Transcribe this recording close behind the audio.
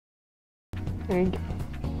There you go.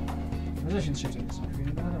 Position shifting.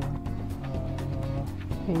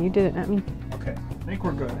 Yeah, you did it, not me. Okay, I think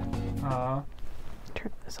we're good.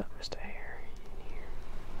 Turn this up just a hair.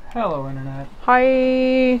 Hello, Internet.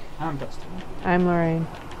 Hi. I'm Dustin. I'm Lorraine.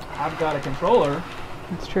 I've got a controller.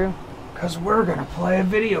 That's true. Because we're going to play a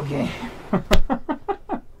video game.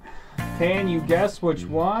 Can you guess which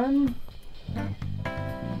one?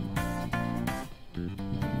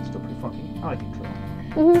 Still pretty funky. I like the intro.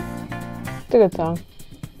 It's a good song.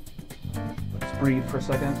 Let's breathe for a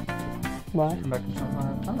second. Why? Come back to something.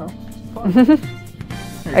 I don't know. It's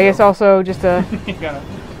fun. I guess also just a... You gotta...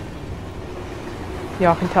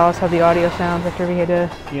 Y'all can tell us how the audio sounds after we had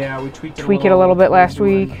to Yeah, we tweaked it tweak it a little bit last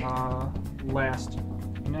week. Not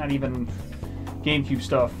even GameCube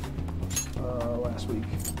stuff last week.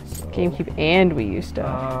 So. GameCube and Wii U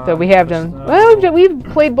stuff. So we have done... Well, we've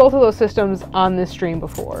played both of those systems on this stream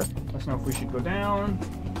before. Let us know if we should go down.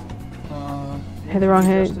 Had the wrong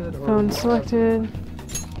headphone selected.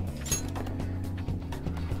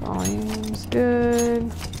 Volume's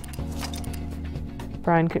good.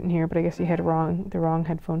 Brian couldn't hear, but I guess he had the wrong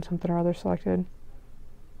headphone something or other selected.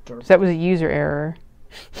 So that was a user error.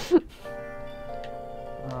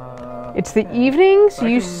 It's the evening, so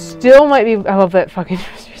you still might be... I love that fucking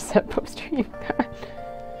set poster you got.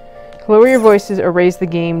 Lower your voices or raise the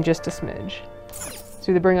game just a smidge.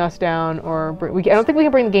 So either bring us down or... I don't think we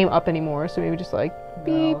can bring the game up anymore, so maybe just like...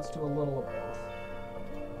 Beep. No, let's do a little of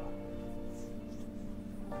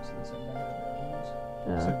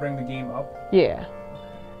both. So bring the game up? Yeah.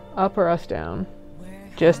 Up or us down.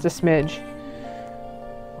 Just a smidge.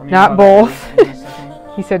 Not both.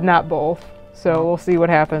 He said not both. So we'll see what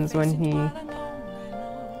happens when he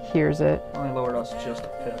hears it. Only lowered us just a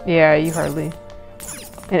bit. Yeah, you hardly.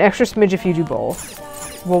 An extra smidge if you do both.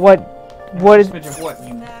 Well, what is... Smidge of what?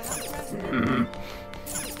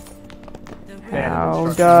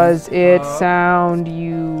 How does it sound,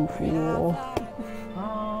 you fool?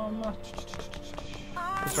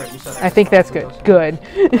 That's right, you said I think that's good. Good.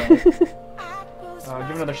 Give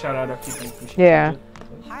another shout out if you think we should. Yeah.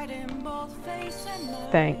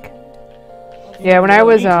 Yeah, when I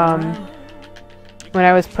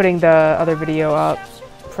was putting the other video up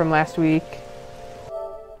from last week.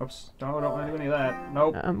 Oops! Don't want to do any of that.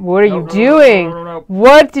 Nope. What are you doing? No.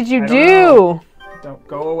 What did you do? Don't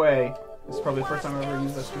go away. This is probably the first time I've ever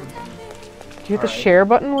used this. Did you hit the share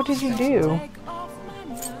button? What did you do?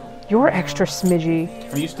 You're extra smidgy.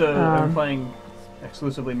 I'm used to playing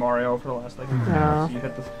exclusively Mario for the last so you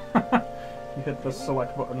hit the you hit the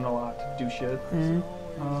select button a lot to do shit. To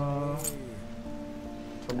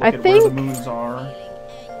look at where the moons are.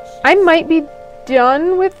 I might be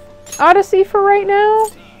done with Odyssey for right now.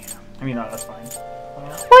 I mean, no, that's fine.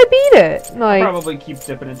 I beat it. Like, I'll probably keep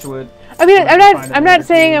dipping into it. I mean, I'm not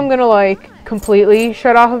saying I'm gonna like completely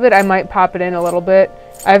shut off of it. I might pop it in a little bit.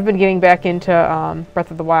 I've been getting back into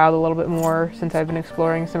Breath of the Wild a little bit more since I've been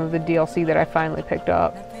exploring some of the DLC that I finally picked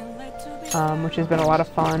up, which has been a lot of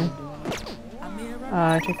fun.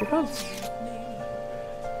 Check your phone.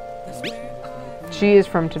 She is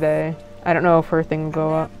from today. I don't know if her thing will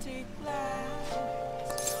go up.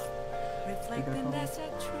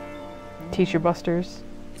 Teacher Busters.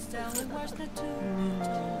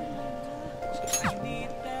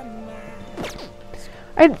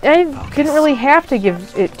 I didn't really have to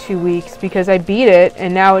give it 2 weeks because I beat it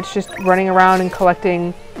and now it's just running around and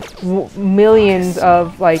collecting millions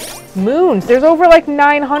of like moons. There's over like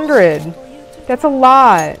 900. That's a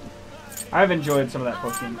lot. I've enjoyed some of that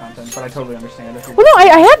post-game content, but I totally understand it. Well, no,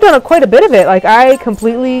 I have done quite a bit of it. Like, I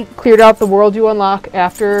completely cleared out the world you unlock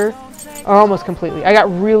after, or almost completely. I got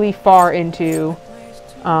really far into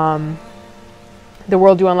the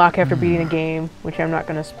world you unlock after beating the game, which I'm not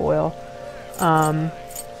going to spoil.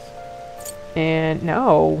 And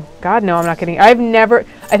no, God, no, I'm not kidding. I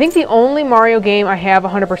think the only Mario game I have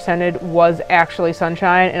 100%ed was actually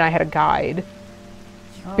Sunshine, and I had a guide.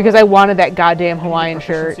 Because I wanted that goddamn Hawaiian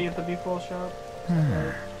shirt. At the B-Full shop?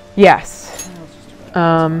 Yes.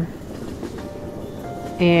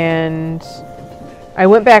 And I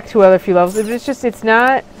went back to other few levels. It's just, it's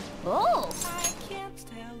not...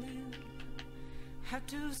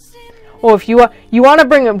 Well, if you want to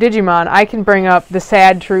bring up Digimon, I can bring up the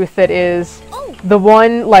sad truth that is the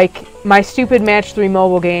one, like, my stupid Match 3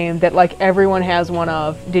 mobile game that, like, everyone has one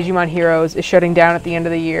of, Digimon Heroes, is shutting down at the end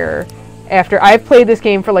of the year. After I've played this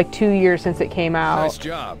game for like 2 years since it came out. Nice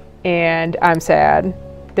job. And I'm sad.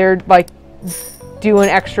 They're like doing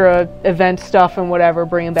extra event stuff and whatever,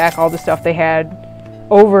 bringing back all the stuff they had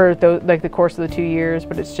over the course of the 2 years.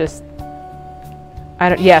 But it's just,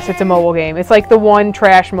 Yes, it's a mobile game. It's like the one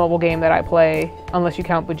trash mobile game that I play, unless you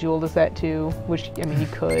count Bejeweled as that too, which, I mean, you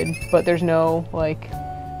could, but there's no, like,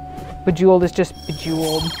 Bejeweled is just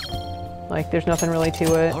Bejeweled. Like, there's nothing really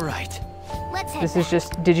to it. All right. This is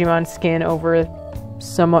just Digimon skin over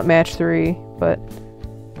somewhat match 3, but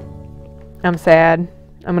I'm sad.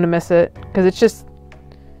 I'm gonna miss it, because it's just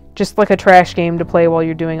like a trash game to play while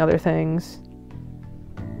you're doing other things.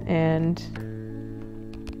 And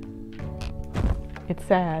it's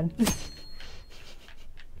sad.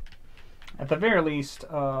 At the very least,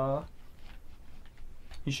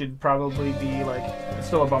 you should probably be like, it's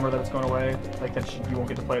still a bummer that it's going away, like that you won't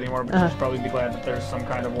get to play it anymore, but you should probably be glad that there's some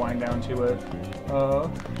kind of wind down to it.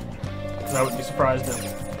 'Cause I wouldn't be surprised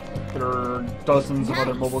if there are dozens of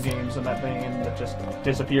other mobile games in that vein that just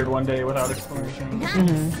disappeared one day without explanation.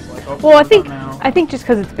 Mm-hmm. Like, oh, Well, I think just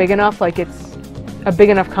because it's big enough, like it's a big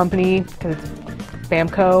enough company, because it's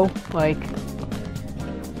Bamco, like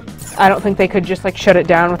I don't think they could just like shut it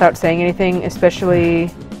down without saying anything, especially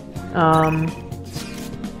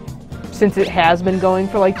since it has been going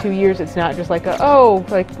for like 2 years. It's not just like it's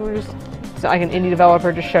not like an indie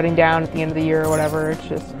developer just shutting down at the end of the year or whatever. It's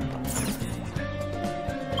just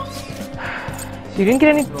so you didn't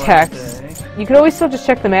get any text. You could always still just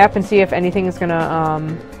check the map and see if anything is gonna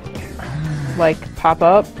like pop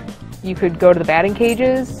up. You could go to the batting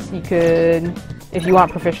cages. You could, if you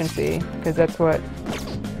want proficiency, because that's what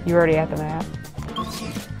you're already at the map.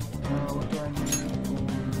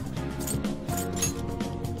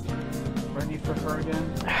 What do I need for her again?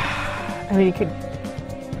 I mean,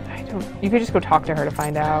 you could just go talk to her to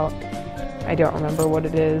find out. I don't remember what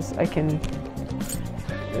it is. What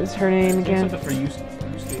is her name again? It's for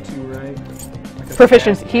Yusuke too, right? Like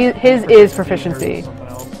proficiency. His is proficiency.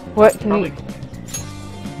 What can probably, you...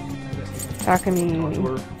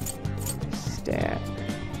 Takami stat.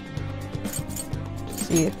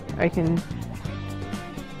 See if I can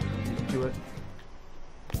do it.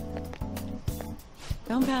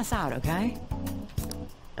 Don't pass out, okay?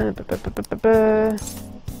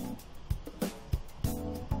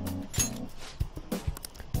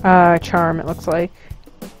 Charm, it looks like.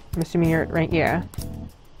 I'm assuming you're at rank, yeah.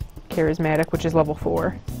 Charismatic, which is level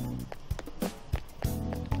 4.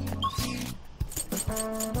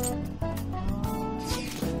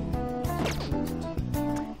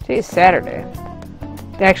 Today is Saturday.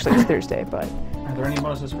 Actually, it's Thursday, but... Are there any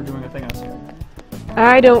bonuses for doing a thing on Saturday?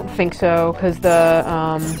 I don't think so, because the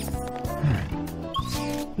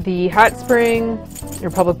hot spring, or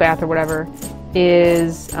public bath or whatever,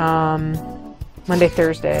 is Monday,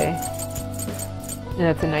 Thursday, and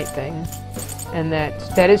that's a night thing. And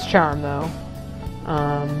that is charm, though.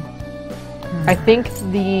 I think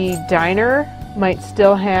the diner might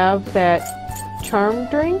still have that charm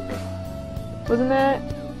drink. Wasn't that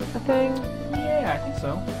a thing? Yeah, I think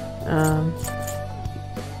so.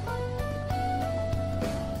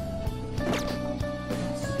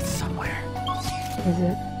 It's somewhere. Is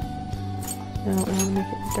it? No, I want to make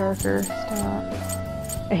it darker. Stop.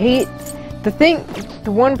 I hate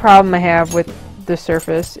the one problem I have with the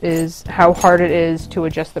Surface is how hard it is to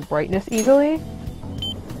adjust the brightness easily.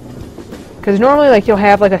 Because normally, like, you'll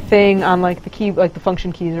have like a thing on like the key, like the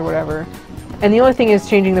function keys or whatever, and the only thing is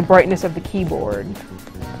changing the brightness of the keyboard.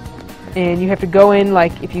 And you have to go in,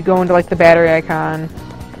 like, if you go into like the battery icon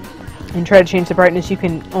and try to change the brightness, you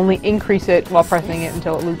can only increase it while pressing it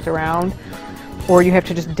until it loops around, or you have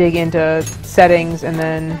to just dig into settings and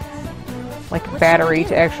then like battery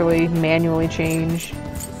to actually manually change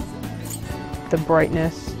the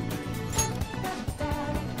brightness.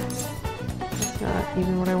 That's not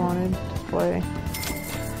even what I wanted to play.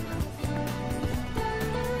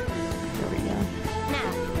 There we go.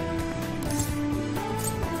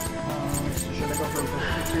 Should I go for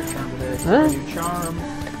proficiency or charm today? Huh? Do charm.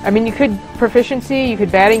 I mean, you could proficiency, you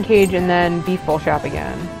could batting cage, and then be full shop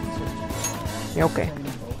again. Yeah, okay.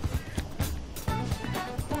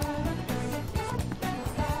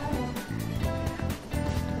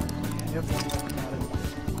 Yep.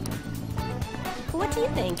 What do you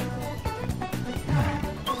think?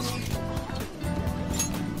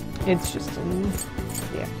 It's just,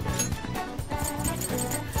 yeah.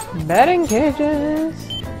 Batting cages.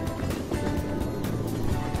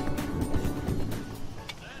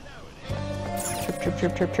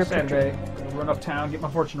 Trip. Saturday. Gonna run uptown, get my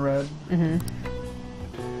fortune read.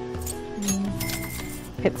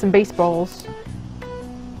 Hit some baseballs.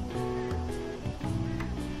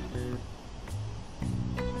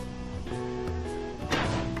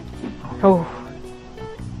 Oh.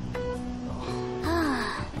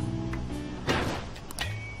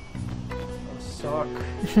 Suck.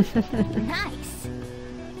 Nice.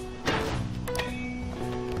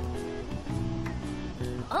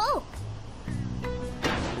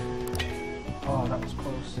 that was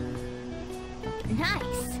close.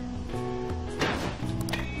 Nice.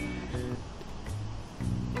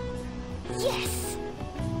 Yes.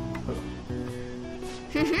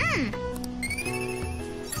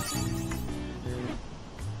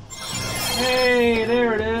 Hey,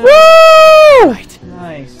 there it is. Woo!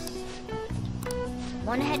 Nice.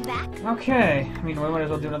 Wanna head back? Okay. I mean, we might as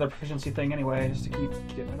well do another proficiency thing anyway, just to keep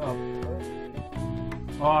getting it up.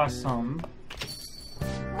 Awesome.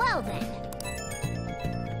 Well then.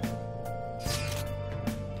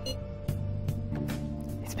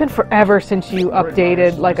 It's been forever since you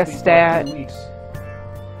updated like a stat.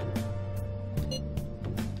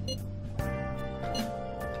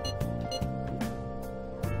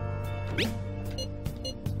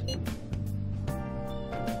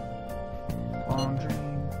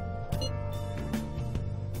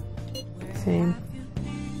 Same.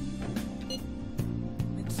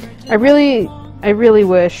 I really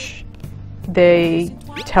wish they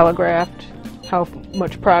telegraphed how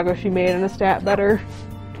much progress you made in a stat better.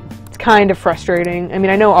 It's kind of frustrating. I mean,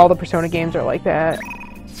 I know all the Persona games are like that.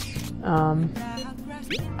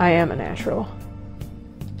 I am a natural.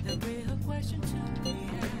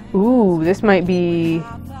 Ooh, this might be...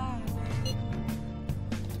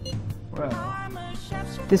 Well,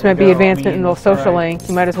 this might be advancement in the social link.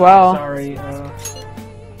 You might as well.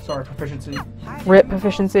 Sorry, proficiency. RIP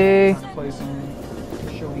proficiency.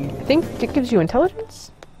 Showing. I think it gives you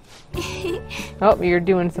intelligence. Oh, you're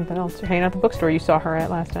doing something else. You're hanging out at the bookstore you saw her at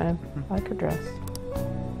last time. I like her dress.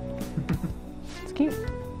 It's cute.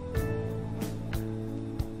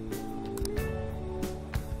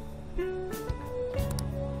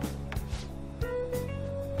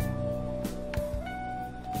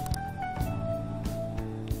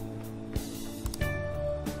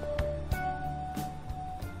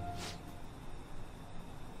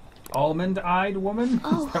 Almond-eyed woman?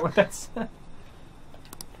 Oh. Is that what that's?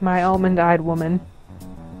 My almond-eyed woman.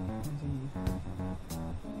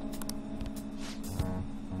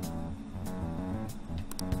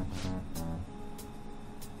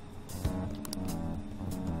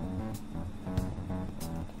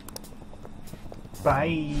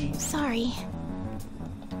 Bye. Sorry.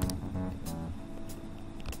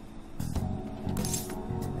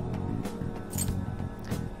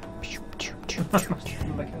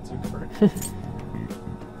 The cat's over.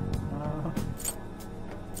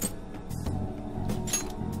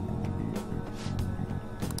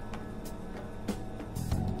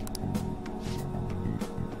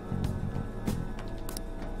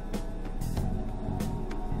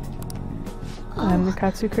 I'm the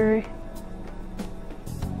Katsukuri.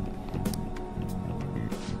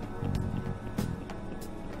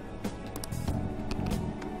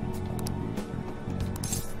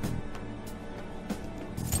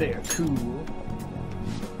 They're cool.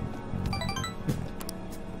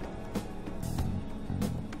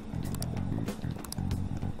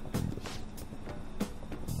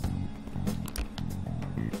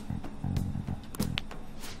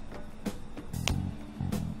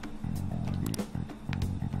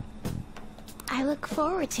 I look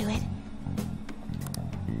forward to it.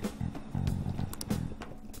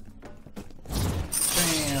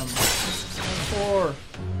 Bam. 4.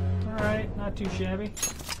 Alright, not too shabby.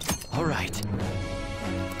 All right.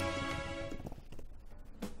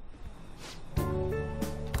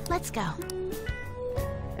 Let's go.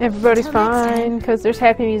 Everybody's Till next time. fine because there's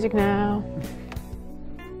happy music now.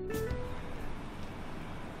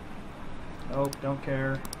 Oh, don't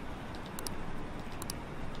care.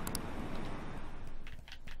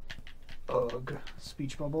 Ugh.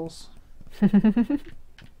 Speech bubbles. Here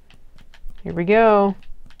we go.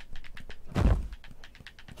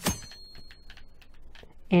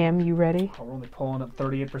 Am you ready? Oh, we're only pulling at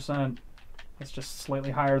 38%. That's just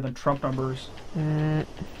slightly higher than Trump numbers. Why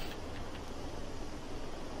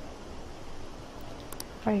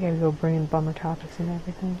you gotta go bringing bummer topics and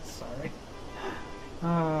everything? Sorry.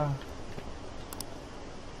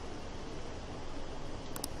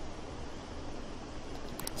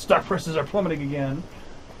 Stock prices are plummeting again.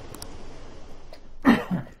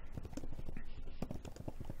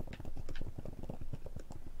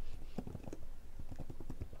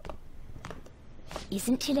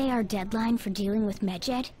 Isn't today our deadline for dealing with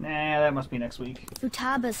Medjed? Nah, that must be next week.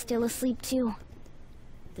 Futaba's still asleep too.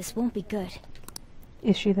 This won't be good.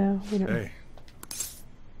 Is she though? We don't... Hey,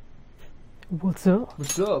 What's up?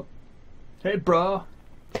 What's up? Hey, bro.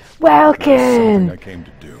 something Welcome, I came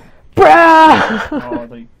to do. bruh. Oh,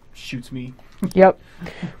 they shoots me. Yep.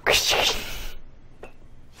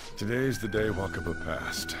 Today's the day Wakaba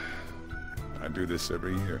passed. I do this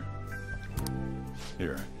every year.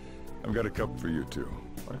 Here, I've got a cup for you too.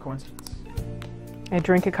 What a coincidence. I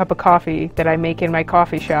drink a cup of coffee that I make in my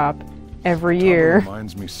coffee shop every Taba year.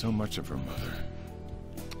 reminds me so much of her mother.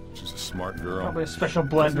 She's a smart girl. Probably a special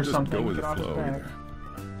blend or Doesn't just something. go with Get the off his flow back. either.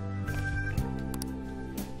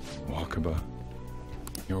 Wakaba,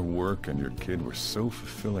 your work and your kid were so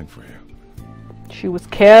fulfilling for you. She was You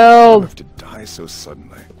killed. have to die so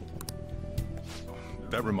suddenly.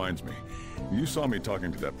 That reminds me. You saw me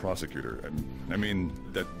talking to that prosecutor. I mean,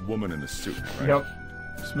 that woman in the suit, right? Yep.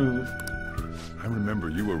 Smooth. I remember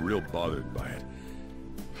you were real bothered by it.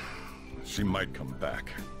 She might come back,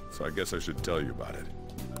 so I guess I should tell you about it.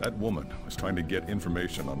 That woman was trying to get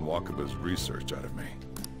information on Wakaba's research out of me.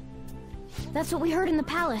 That's what we heard in the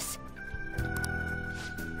palace.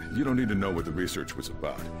 You don't need to know what the research was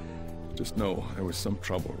about. Just know there was some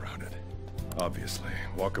trouble around it. Obviously,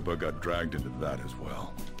 Wakaba got dragged into that as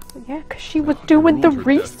well. Yeah, because she was doing the Ruled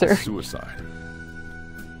her death to research. Suicide.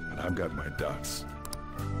 And I've got my doubts.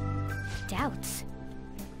 Doubts.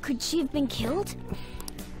 Could she have been killed?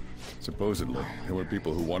 Supposedly, there were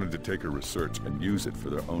people who wanted to take her research and use it for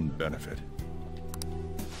their own benefit.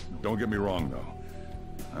 Don't get me wrong, though.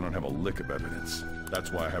 I don't have a lick of evidence.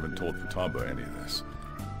 That's why I haven't told Futaba any of this.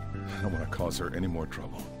 I don't want to cause her any more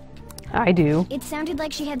trouble. I do. It sounded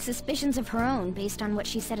like she had suspicions of her own based on what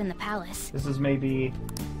she said in the palace. This is maybe,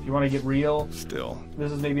 if you want to get real, Still,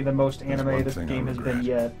 this is maybe the most one anime this thing I game has been regret.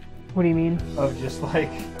 yet. What do you mean? Of just like,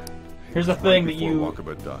 here's a thing that before you,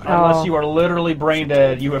 Wakaba died, unless you are literally brain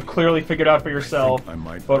dead, you have clearly figured out for yourself. I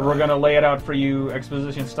might But we're die. gonna lay it out for you,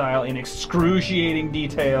 exposition style, in excruciating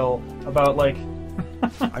detail about like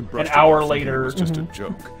I brushed an hour it off thinking later. It was just a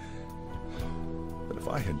joke. But if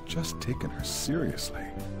I had just taken her seriously...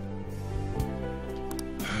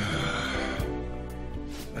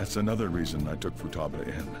 That's another reason I took Futaba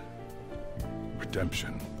in.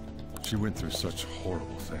 Redemption. She went through such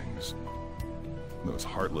horrible things. Those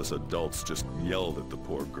heartless adults just yelled at the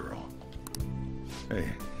poor girl. Hey,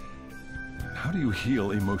 how do you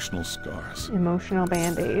heal emotional scars? Emotional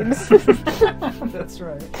band-aids. That's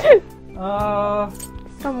right.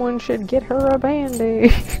 Someone should get her a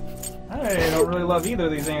band-aid. I don't really love either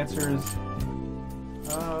of these answers.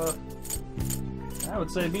 I would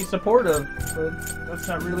say be supportive, but that's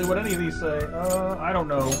not really what any of these say. I don't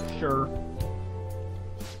know. Sure.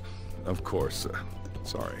 Of course.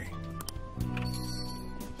 Sorry.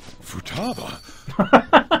 Futaba?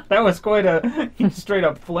 That was quite a... He straight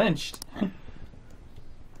up flinched.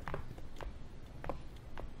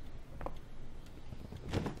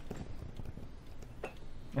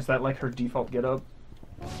 Is that like her default getup?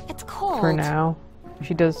 It's cold. For now.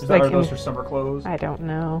 She does, Is like, that are those in- her summer clothes? I don't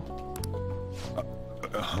know.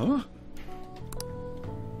 Huh?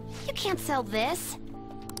 You can't sell this.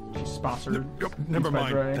 She's sponsored. Never by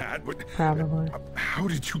mind Dre. that, but Probably. how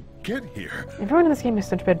did you get here? Everyone in this game has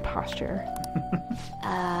such bad posture.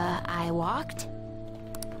 I walked?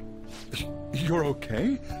 You're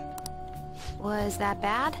okay? Was that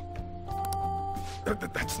bad?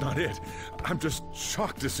 That's not it. I'm just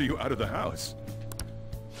shocked to see you out of the house.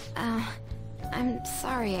 I'm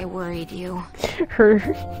sorry I worried you.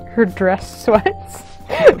 Her dress sweats.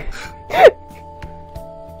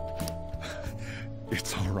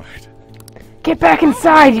 It's all right. Get back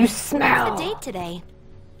inside, you What's smell! the date today?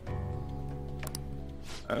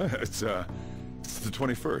 It's the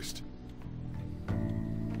 21st.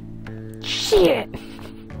 Shit!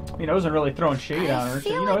 I wasn't really throwing shade I on her. So,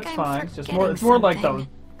 feel it's like I'm fine. It's just forgetting it's more like the something.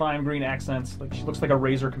 fine green accents. Like she looks like a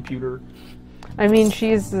Razer computer. I mean,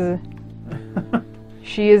 she is a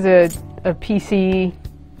PC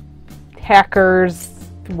hackers,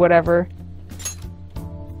 whatever.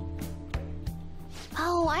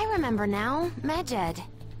 Oh, I remember now. Medjed.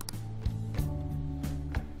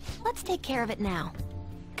 Let's take care of it now.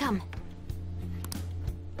 Come.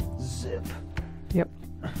 Zip. Yep.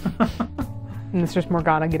 And it's just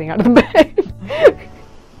Morgana getting out of the bed.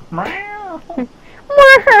 Meow.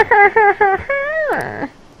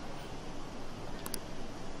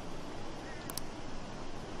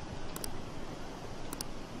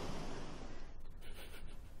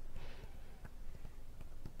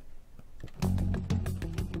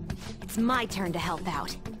 It's my turn to help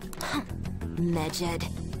out. Medjed.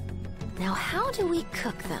 Now how do we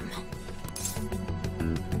cook them?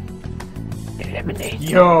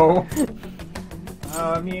 Yo.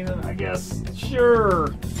 I guess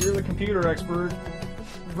sure. You're the computer expert.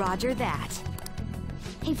 Roger that.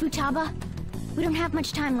 Hey, Futaba. We don't have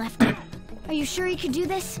much time left. Are you sure you could do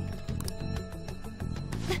this?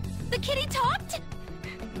 The kitty talked?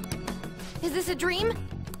 Is this a dream?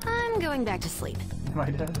 I'm going back to sleep. Am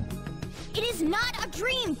I dead? It is not a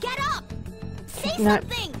dream! Get up! Say Not-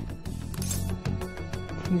 something!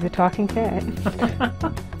 He's a talking cat.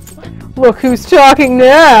 Look who's talking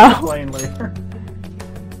now! Explain later.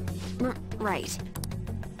 Right.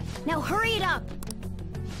 Now hurry it up!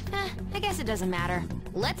 I guess it doesn't matter.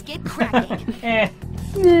 Let's get cracking.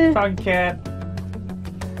 Talking cat.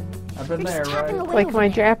 I've been there, right? Like my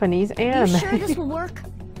Japanese anime. You sure this will work?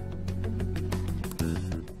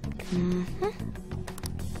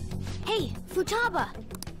 Hey, Futaba!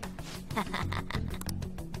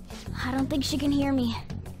 I don't think she can hear me.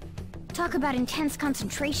 Talk about intense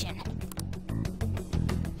concentration.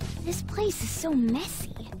 This place is so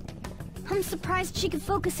messy. I'm surprised she could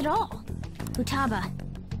focus at all. Futaba,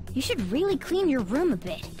 you should really clean your room a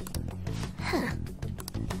bit. Huh.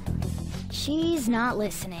 She's not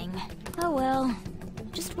listening. Oh well.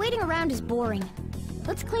 Just waiting around is boring.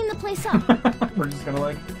 Let's clean the place up. We're just gonna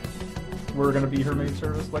like... We're gonna be her maid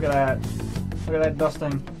service. Look at that. Look at that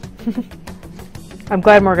dusting. I'm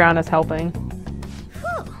glad Morgana's helping.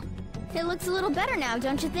 Whew. It looks a little better now,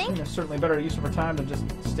 don't you think? It's certainly better use of her time than just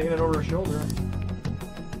staying it over her shoulder.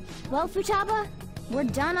 Well, Futaba, we're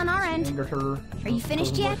done on our end. Angered her. Are you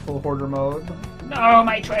finished yet? Full hoarder mode. No,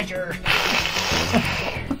 my treasure!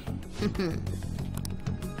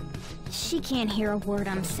 She can't hear a word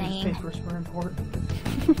I'm saying. Papers were important.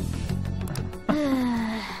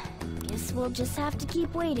 Guess we'll just have to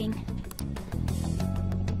keep waiting.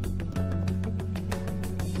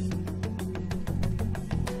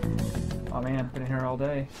 Oh man, been in here all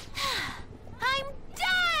day. I'm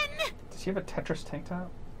done! Does she have a Tetris tank top?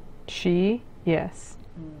 She? Yes.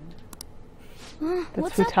 That's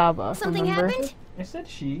What's Futaba, up? Something remember? happened? I said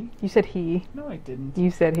she. You said he. No, I didn't. You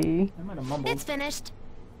said he. I might have mumbled. It's finished.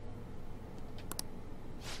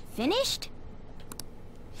 Finished?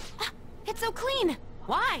 It's so clean.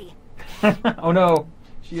 Why? Oh no,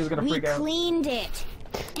 she is gonna We freak out. cleaned it.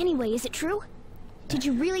 Anyway, is it true? Did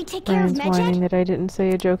you really take care of Brian's whining Medjed? that I didn't say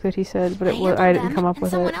a joke that he said, but handled I didn't them, come up and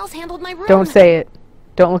with someone it. else handled my room. Don't say it.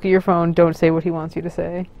 Don't look at your phone. Don't say what he wants you to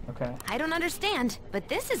say. Okay, I don't understand, but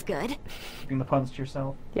this is good. keeping the puns to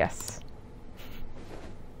yourself. Yes.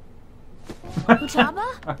 Futaba?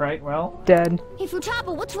 Alright, well, Dead. Hey,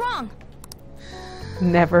 Futaba, what's wrong?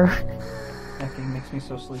 Never. that game makes me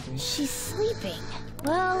so sleepy. She's sleeping.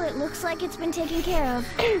 Well, it looks like it's been taken care of.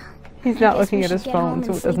 He's I not guess looking we at should his get home phone, so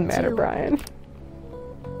and it doesn't sleep matter, too. Brian.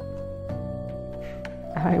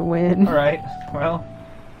 I win. Alright, well.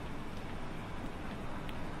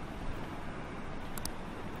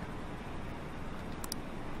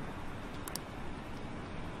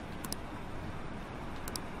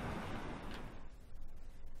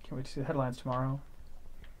 Can't wait to see the headlines tomorrow.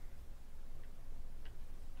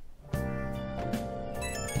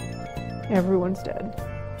 Everyone's dead.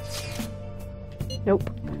 Nope.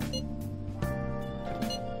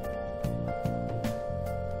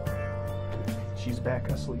 She's back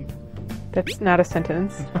asleep. That's not a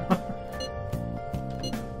sentence. That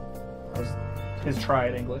was his try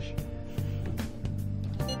at English.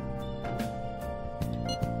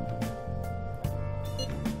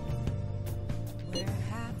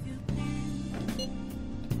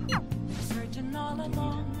 Searching all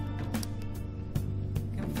along,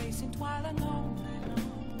 confessing while alone,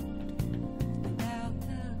 without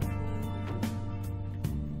a clue,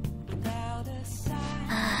 without a sign,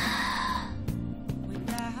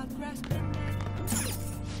 without grasping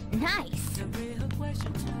Nice. the real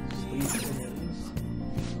question. Sleep it is.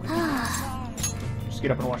 Just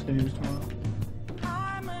get up and watch the news tomorrow.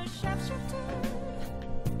 I'm a sharpshooter.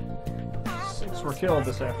 6 were killed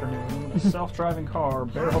this afternoon. A self-driving car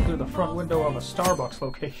barreled through the front window of a Starbucks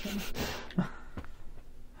location.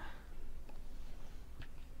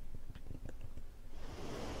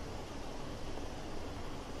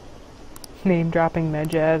 Name dropping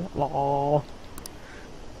Medjed. Lol.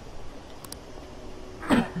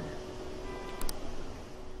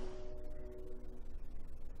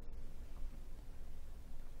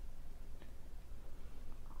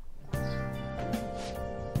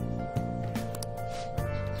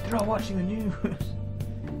 They're all watching the news.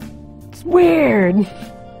 It's weird.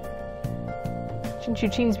 Shouldn't you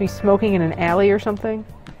teens be smoking in an alley or something?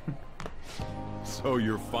 So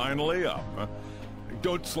you're finally up, huh?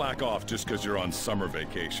 Don't slack off just because you're on summer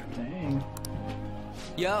vacation. Dang.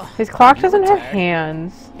 Yo, His clock doesn't have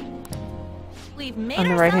hands We've made on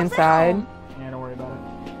the right-hand side. Yeah, don't worry about it.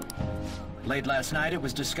 Late last night, it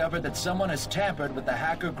was discovered that someone has tampered with the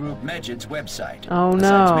hacker group Medjed's website. Oh, The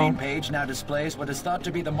site's no. main page now displays what is thought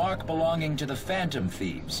to be the mark belonging to the Phantom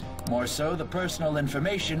Thieves. More so, the personal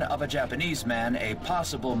information of a Japanese man, a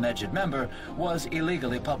possible Medjed member, was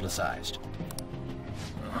illegally publicized.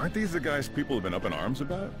 Aren't these the guys people have been up in arms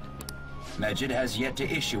about? Medjed has yet to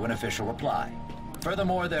issue an official reply.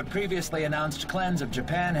 Furthermore, their previously announced cleanse of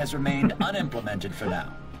Japan has remained unimplemented for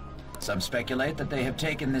now. Some speculate that they have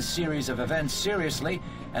taken this series of events seriously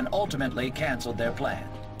and ultimately canceled their plan.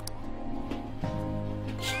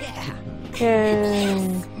 Yay.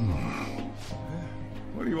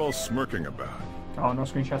 What are you all smirking about? Oh, no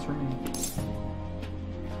screenshots for me.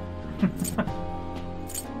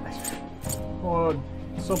 Oh,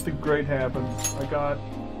 something great happened. I got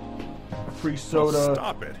a free soda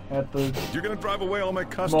Stop it! at the You're gonna drive away all my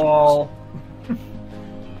customers. mall.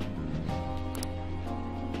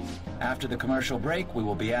 After the commercial break, we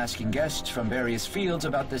will be asking guests from various fields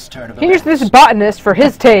about this turn of Here's events. this botanist for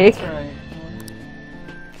his take. That's right.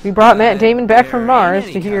 We brought Matt Damon back from There Mars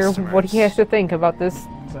ain't to any hear what he has to think about this.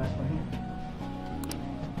 Exactly.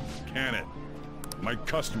 Can it? My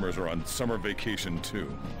customers are on summer vacation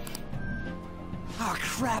too. Oh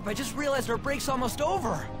crap, I just realized our break's almost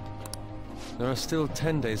over. There are still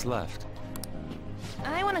 10 days left.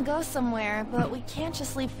 I want to go somewhere, but we can't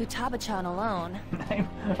just leave Futaba-chan alone.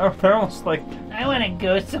 They're almost like, I want to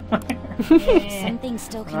go somewhere. Some things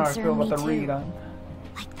still I feel concern about me the read too. on.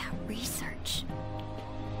 Like that research.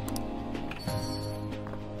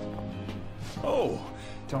 Oh,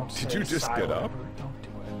 Don't Did say you just get up? Cyber. Don't do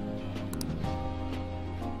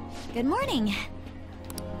it. Good morning.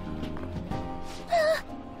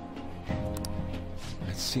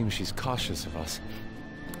 It seems she's cautious of us.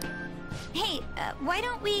 Hey, why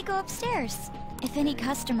don't we go upstairs? If any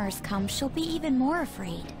customers come, she'll be even more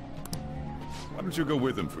afraid. why don't you go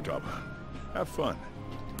with them, Futaba? Have fun.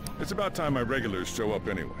 It's about time my regulars show up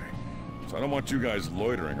anyway. So I don't want you guys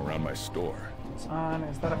loitering around my store. What's on?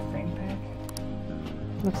 Is that a fanny pack?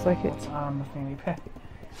 Looks like it. What's on the fanny pack?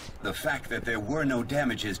 The fact that there were no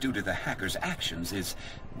damages due to the hacker's actions is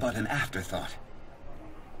but an afterthought.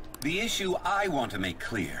 The issue I want to make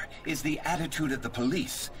clear is the attitude of the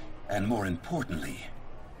police, and more importantly,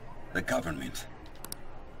 the government.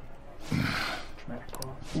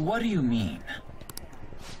 What do you mean?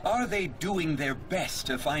 Are they doing their best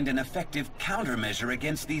to find an effective countermeasure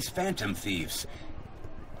against these phantom thieves?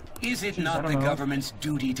 Is it I not don't the know. government's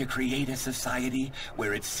duty to create a society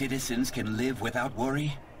where its citizens can live without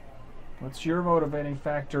worry? What's your motivating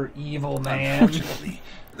factor, evil man? Unfortunately,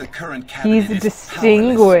 the current cabinet He's a is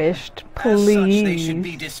distinguished powerless. As such, they should be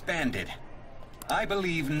police. disbanded. I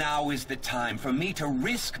believe now is the time for me to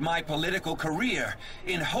risk my political career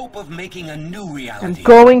in hope of making a new I'm reality.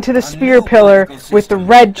 going to the A spear new pillar political with the system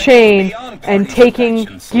red that goes chain beyond and parties taking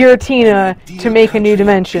factions Giratina and to make a new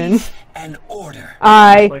dimension. peace and order.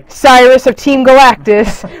 I, Cyrus of Team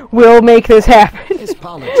Galactus, will make this happen. This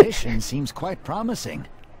politician seems quite promising.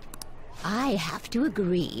 I have to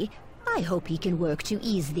agree. I hope he can work to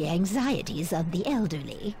ease the anxieties of the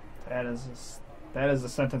elderly. That is a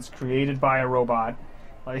sentence created by a robot,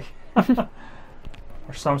 like,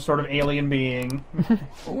 or some sort of alien being.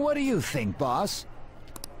 What do you think, boss?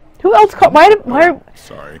 Who else called? Why?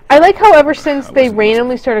 Sorry. I like how ever since I they wasn't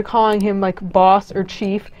randomly started calling him like boss or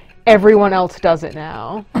chief, everyone else does it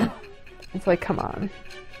now. It's like, come on.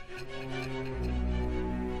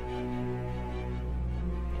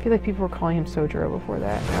 I feel like people were calling him Sojiro before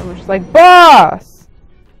that. And I was just like, boss!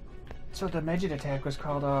 So the Medjed attack was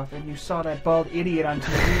called off, and you saw that bald idiot on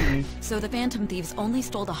TV. So the Phantom Thieves only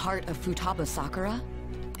stole the heart of Futaba Sakura?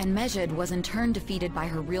 And Medjed was in turn defeated by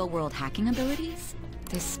her real-world hacking abilities?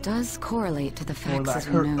 This does correlate to the Or facts like as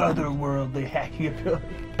we her know them. otherworldly hacking ability.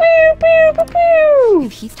 Pew, pew, pew, pew.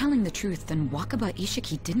 If he's telling the truth, then Wakaba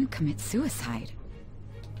Ishiki didn't commit suicide.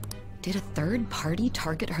 Did a third party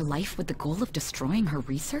target her life with the goal of destroying her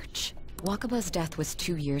research? Wakaba's death was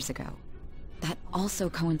 2 years ago. That also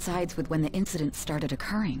coincides with when the incident started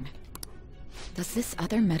occurring. Does this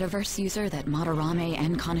other metaverse user that Madarame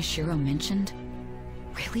and Kaneshiro mentioned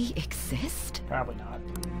really exist? Probably not.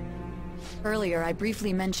 Earlier, I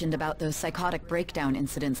briefly mentioned about those psychotic breakdown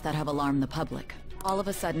incidents that have alarmed the public. All of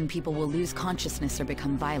a sudden, people will lose consciousness or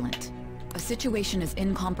become violent. A situation as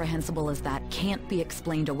incomprehensible as that can't be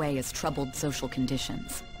explained away as troubled social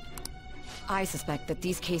conditions. I suspect that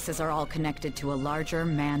these cases are all connected to a larger,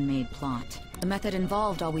 man-made plot. The method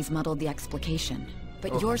involved always muddled the explication,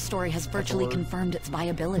 but your story has virtually word. confirmed its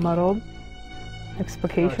viability. Muddled.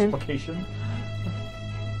 Explication. Explication.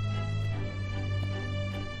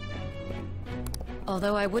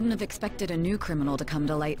 Although I wouldn't have expected a new criminal to come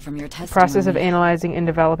to light from your testimony. Process of analyzing and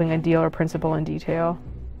developing a deal or principle in detail.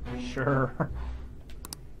 Sure.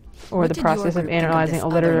 Or What the did your process of group think of analyzing this a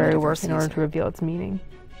other literary metaverse work in order user? to reveal its meaning.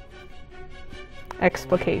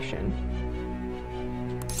 Explication.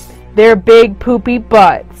 They're big poopy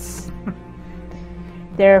butts.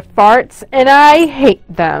 They're farts and I hate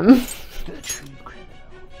them.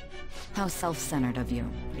 How self-centered of you.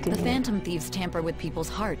 The Phantom Thieves tamper with people's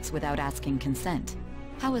hearts without asking consent.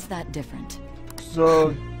 How is that different?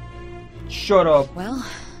 So, shut up. Well,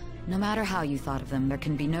 no matter how you thought of them, there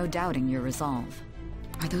can be no doubting your resolve.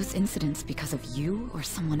 Are those incidents because of you or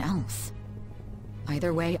someone else?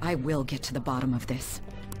 Either way, I will get to the bottom of this.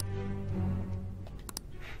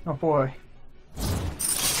 Oh boy.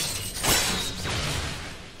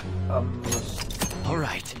 All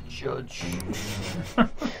right. Judge.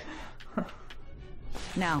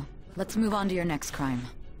 Now, let's move on to your next crime.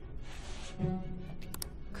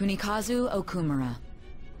 Kunikazu Okumura.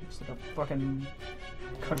 It's like a fucking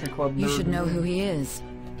country club nerd. You should know who he is,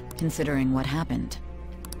 considering what happened.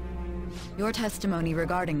 Your testimony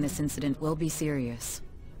regarding this incident will be serious.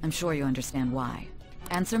 I'm sure you understand why.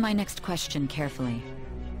 Answer my next question carefully.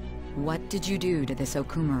 What did you do to this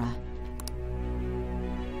Okumura?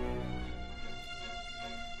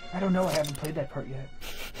 I don't know, I haven't played that part yet.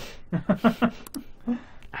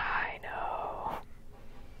 I know.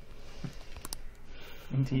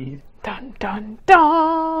 Indeed. Dun dun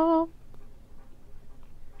dun!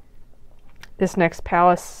 This next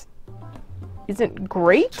palace isn't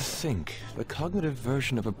great. To think, the cognitive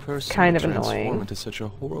version of a person Kind of will transform annoying. into such a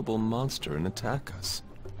horrible monster and attack us.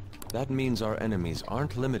 That means our enemies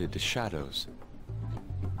aren't limited to shadows.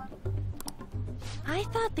 I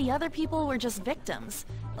thought the other people were just victims.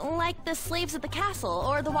 Like the slaves at the castle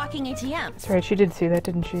or the walking ATMs. That's right, she did see that,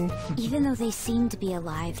 didn't she? Even though they seem to be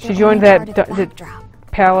alive, She they're joined only that part of the the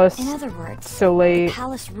backdrop. palace In other words, so the late.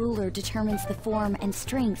 palace ruler determines the form and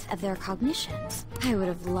strength of their cognitions. I would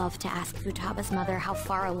have loved to ask Futaba's mother how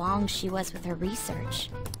far along she was with her research.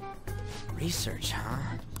 Research, huh?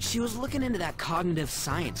 She was looking into that cognitive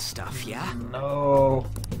science stuff, yeah? No.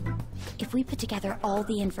 If we put together all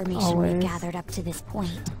the information Always. we've gathered up to this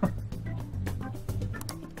point,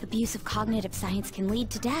 abuse of cognitive science can lead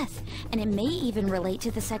to death, and it may even relate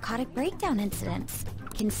to the psychotic breakdown incidents.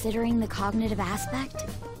 Considering the cognitive aspect,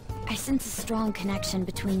 I sense a strong connection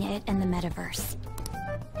between it and the metaverse.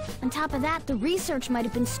 On top of that, the research might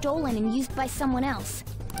have been stolen and used by someone else.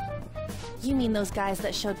 You mean those guys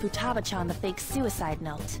that showed Futaba-chan the fake suicide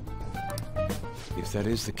note? If that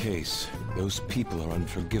is the case, those people are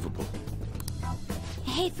unforgivable.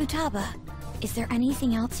 Hey, Futaba, is there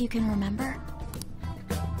anything else you can remember?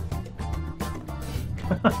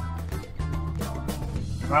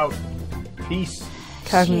 I'm out. Peace.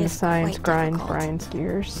 Cognitive is science quite grind, difficult. grinds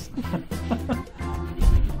gears.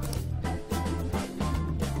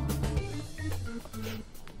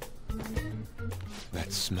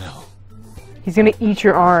 That smell. He's gonna eat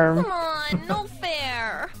your arm. Come on, no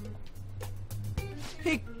fair.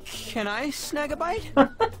 Hey, can I snag a bite?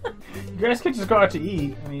 You guys could just go out to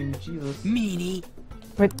eat. I mean, Jesus. Meanie.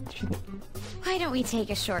 But Why don't we take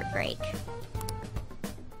a short break?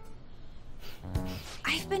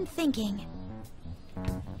 I've been thinking,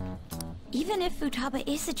 even if Futaba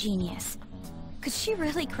is a genius, could she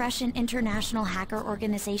really crush an international hacker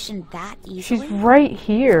organization that easily? she's right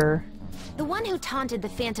here. The one who taunted the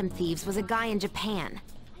Phantom Thieves was a guy in Japan.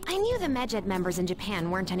 I knew the Medjed members in Japan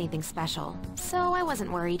weren't anything special, so I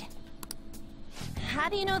wasn't worried. How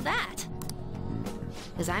do you know that?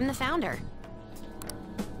 Because I'm the founder.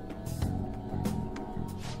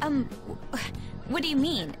 What do you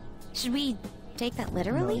mean? Should we take that No,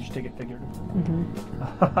 literally? you should take it figuratively.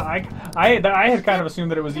 I had kind of assumed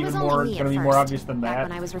that it was It even was only more me going to at be more first, obvious than back that.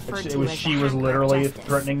 when I was referred It to was as she the was Hacker of literally Justice.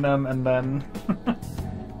 threatening them, and then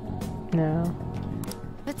No.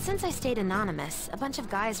 But since I stayed anonymous, a bunch of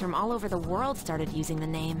guys from all over the world started using the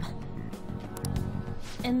name.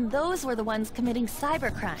 And those were the ones committing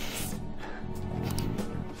cybercrimes.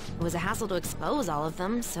 It was a hassle to expose all of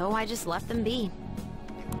them, so I just left them be.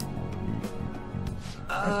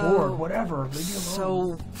 I'm bored. Whatever. Leave me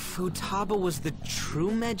alone. So, Futaba was the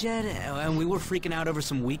true Medjed, and we were freaking out over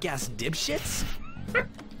some weak-ass dipshits?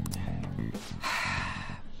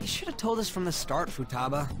 You should have told us from the start,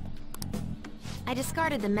 Futaba. I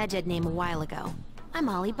discarded the Medjed name a while ago. I'm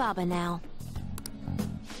Alibaba now.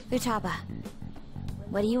 Futaba,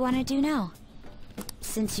 what do you want to do now?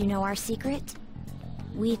 Since you know our secret,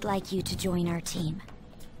 we'd like you to join our team.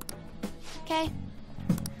 Okay.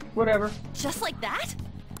 Whatever. Just like that?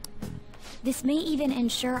 This may even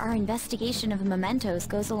ensure our investigation of mementos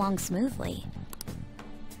goes along smoothly.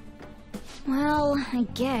 Well, I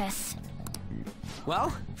guess.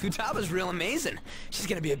 Well, Futaba's real amazing. She's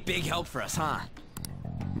gonna be a big help for us, huh?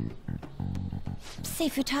 Say,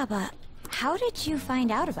 Futaba, how did you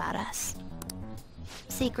find out about us?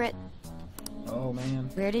 Secret. Oh man.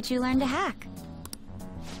 Where did you learn to hack?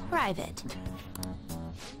 Private.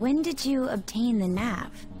 When did you obtain the nav?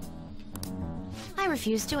 I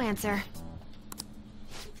refuse to answer.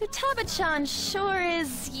 Futaba-chan sure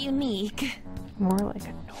is unique. More like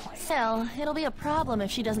a noise. Still, it'll be a problem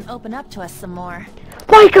if she doesn't open up to us some more.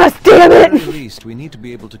 Like us, damn At it! the least, we need to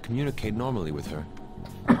be able to communicate normally with her.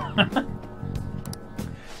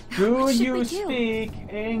 Do you speak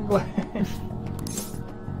English?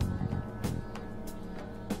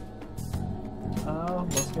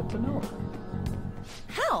 Let's get to know her.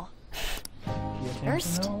 How?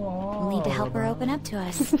 First, we'll need to help her open up to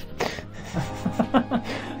us.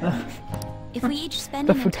 If we each spend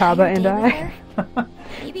The an Futaba entire and day I. with her,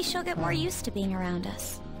 maybe she'll get more used to being around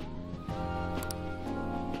us.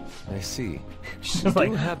 I see. She's You like,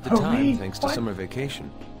 do have the "Oh, time me? thanks to What?" summer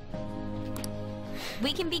vacation.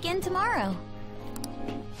 We can begin tomorrow.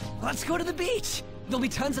 Let's go to the beach! There'll be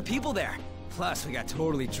tons of people there. Plus, we got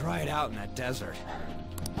totally dried out in that desert.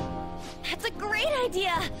 That's a great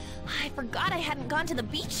idea! I forgot I hadn't gone to the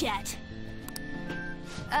beach yet.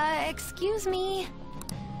 Excuse me.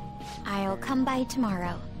 I'll come by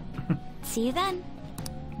tomorrow. See you then.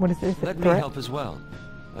 What is this? Let me help as well.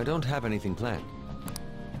 I don't have anything planned.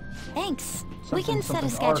 Thanks. We can set a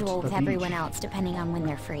schedule with everyone else depending on when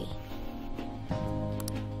they're free.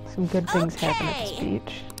 Some good things happen at this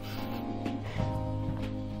beach.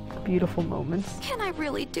 Beautiful moments. Can I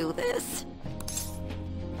really do this?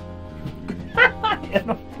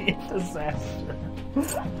 It'll be a disaster.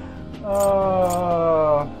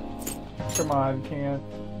 Oh, come on, can't.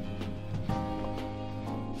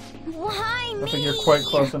 Why me? I think you're quite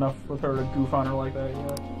close enough with her to goof on her like that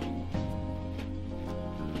yet.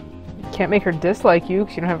 Can't make her dislike you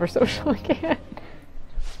because you don't have her social again.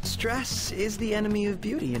 Stress is the enemy of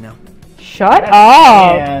beauty, you know. Shut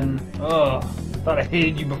up! Man, ugh. Thought I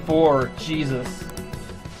hated you before. Jesus.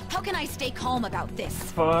 How can I stay calm about this?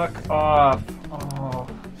 Fuck off. Oh.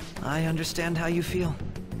 I understand how you feel.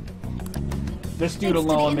 This dude Thanks to the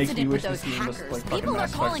alone makes me incident wish with this those game was hackers, like fucking people are Mass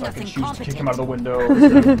Effect calling so I us could choose to kick incompetent. him out of the window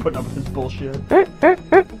instead of putting up with his bullshit.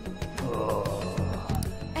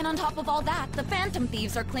 And on top of all that, the Phantom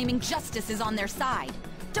Thieves are claiming justice is on their side.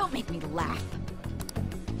 Don't make me laugh.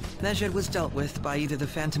 Medjed was dealt with by either the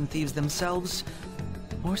Phantom Thieves themselves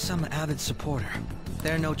or some avid supporter.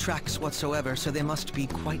 There are no tracks whatsoever, so they must be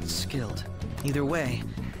quite skilled. Either way,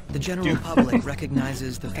 the general public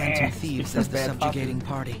recognizes the Phantom Thieves as the subjugating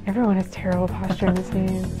party. Everyone has terrible posture in this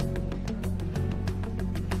game.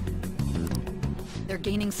 They're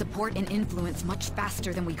gaining support and influence much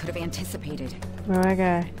faster than we could have anticipated. Oh, my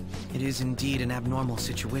guy. It is indeed an abnormal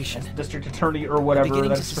situation. District attorney or whatever, Beginning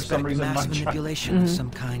that's to for some suspect reason mass not trying- manipulation of some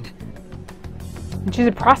kind. And she's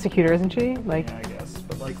a prosecutor, isn't she? Like, Yeah, I guess.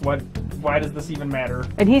 But like, what? Why does this even matter?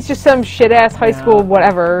 and he's just some shit-ass high school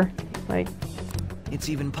whatever. Like, It's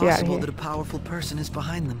even Get outta possible here. that a powerful person is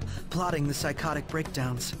behind them, plotting the psychotic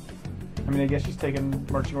breakdowns. I mean, I guess she's taking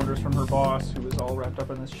marching orders from her boss, who is all wrapped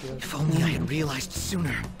up in this shit. If only I had realized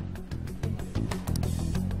sooner.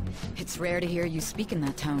 It's rare to hear you speak in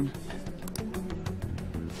that tone.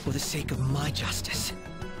 For the sake of my justice,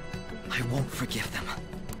 I won't forgive them.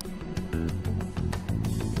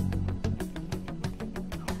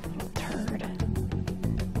 turd.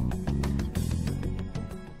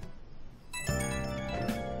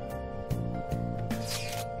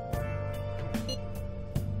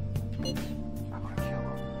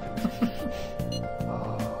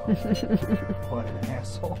 What an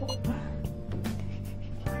asshole.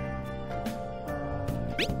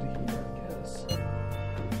 Here, I guess.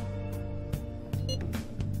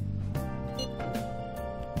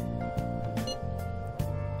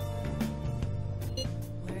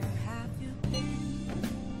 Where have you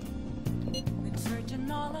been searching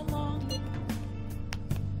all along,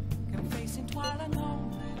 confessing twilight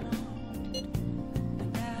moment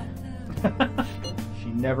without She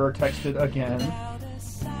never texted again. without a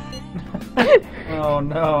sign. Oh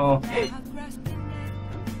no. Without grasping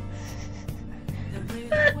it. The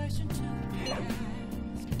real question to ask,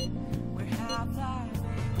 where have I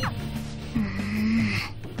been?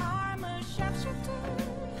 I'm a sharpshooter.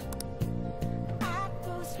 I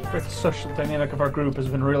post The social dynamic of our group has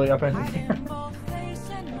been really upended here. both face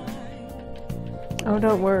and mind. Oh,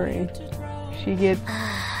 don't worry. She gets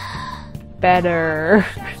better.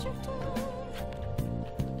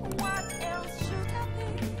 What else should I be?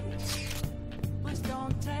 Please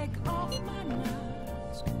don't take off my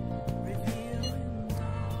mask. Revealing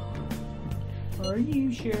dawn. Are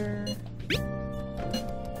you sure?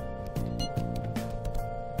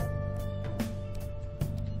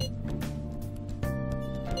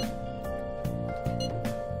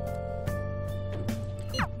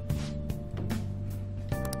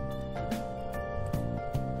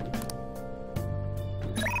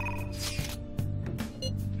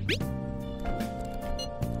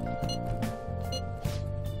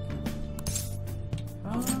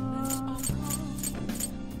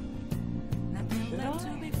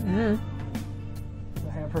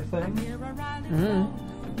 thing?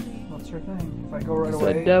 What's your thing? If I go right It's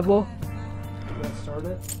away... a devil. Let's start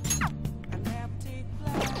it.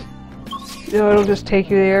 No, it'll just take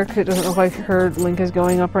you there, because it doesn't look like her link is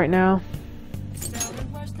going up right now.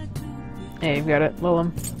 Hey, you've got it.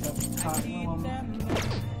 Lilum.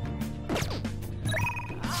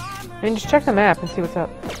 And just check the map and see what's up.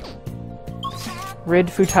 Rid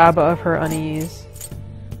Futaba of her unease.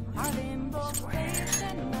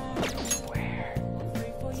 Where?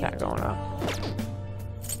 It's not going up.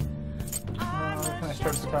 Can I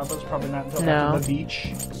start the top? It's probably not until No. after the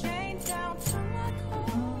beach.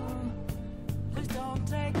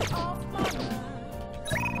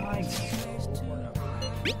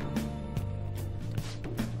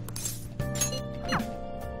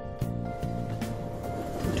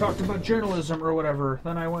 We talked about journalism or whatever,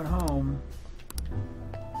 then I went home.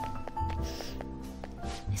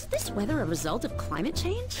 Is this weather a result of climate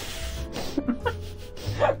change?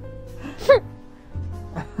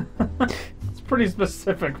 It's pretty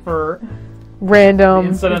specific for random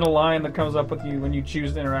the incidental line that comes up with you when you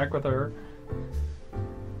choose to interact with her.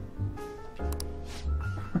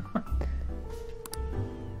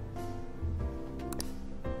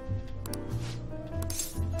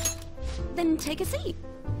 Then take a seat.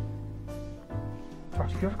 Talk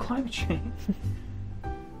to you about climate change.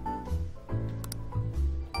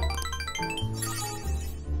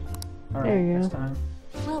 Alright, There you go. next time.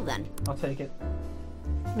 Well then. I'll take it.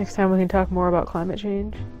 Next time we can talk more about climate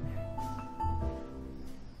change.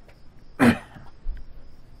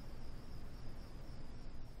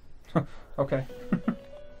 Okay.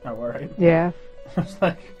 Oh, alright. Yeah. I was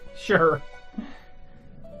like, sure.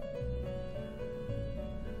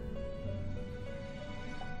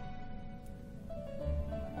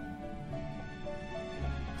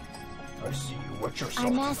 I see you wet yourself.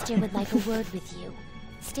 Our master would like a word with you.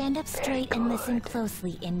 Stand up straight and listen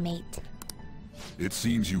closely, inmate. It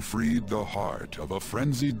seems you freed the heart of a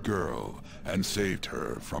frenzied girl and saved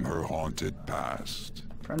her from her haunted past.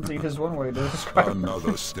 Frenzied is one way to describe it.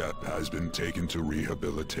 Another step has been taken to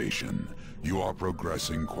rehabilitation. You are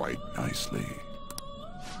progressing quite nicely.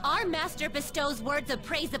 Our master bestows words of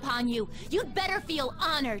praise upon you. You'd better feel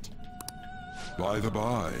honored. By the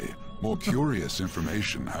by, more curious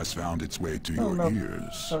information has found its way to your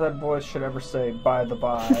ears. So that voice should ever say, by the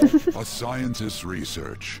by. A scientist's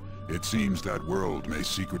research. It seems that world may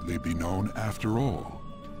secretly be known after all.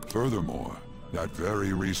 Furthermore, that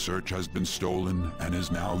very research has been stolen and is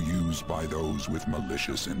now used by those with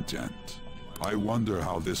malicious intent. I wonder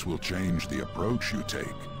how this will change the approach you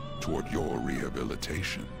take toward your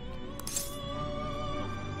rehabilitation.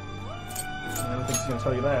 I don't think he's gonna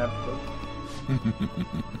tell you that, but...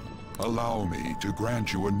 Allow me to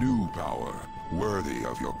grant you a new power worthy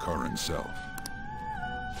of your current self.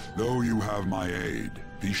 Though you have my aid,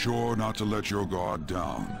 be sure not to let your guard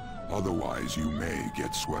down, otherwise you may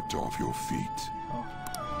get swept off your feet.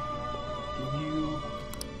 Give you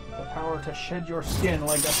the power to shed your skin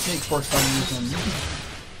like a snake for some reason.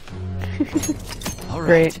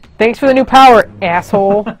 Great. Thanks for the new power,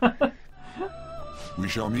 asshole. We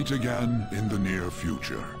shall meet again in the near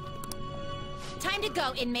future. Time to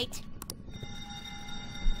go, inmate.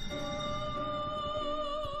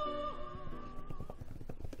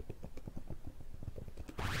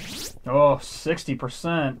 Oh,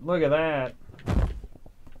 60%. Look at that.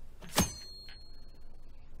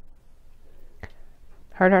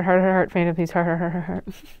 Heart, Phantom Thieves, heart.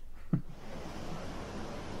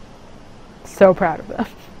 So proud of them.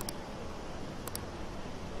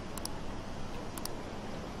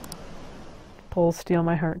 Pulls steal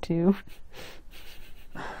my heart too.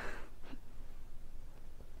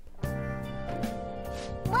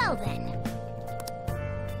 Well then.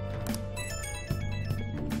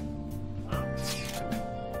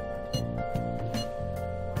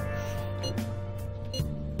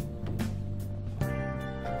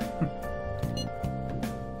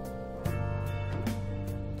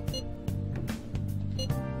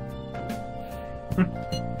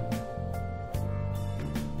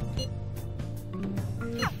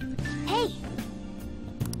 Hey!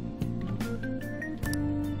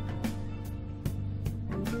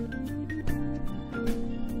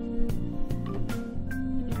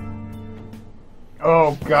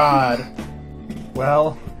 Oh, God.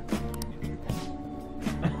 Well.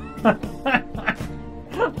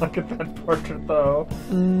 Look at that portrait, though.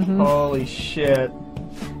 Mm-hmm. Holy shit.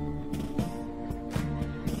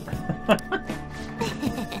 That's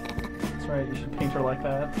right, you should paint her like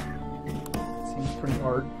that. Seems pretty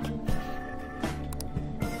art.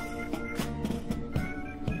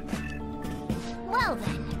 Well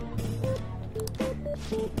then.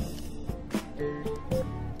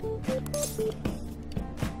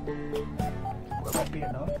 already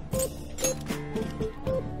enough.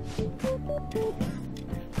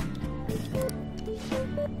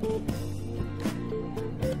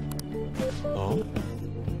 Oh?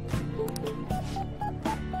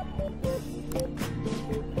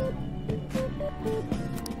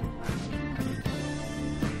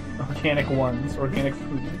 Organic ones, organic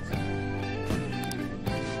foods.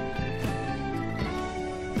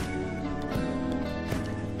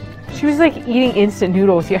 She was like eating instant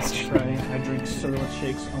noodles yesterday. Right, I drink Surlet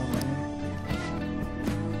shakes only.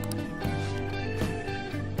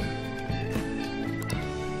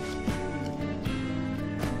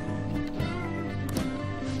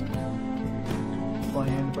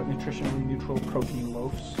 Bland but nutritionally neutral protein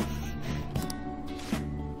loaves.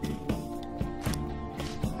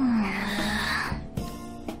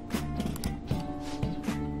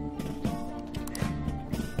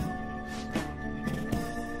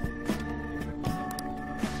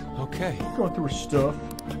 Okay. Going through her stuff.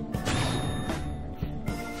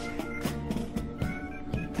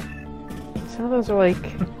 Some of those are like,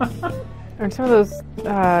 or some of those,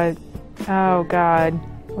 oh god,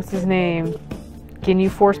 what's his name? Ginyu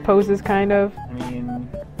Force poses, kind of. I mean,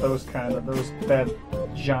 that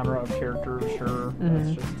genre of characters, sure.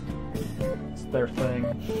 That's just, it's their thing.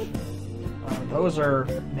 Those are,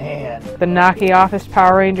 man. The Naki Office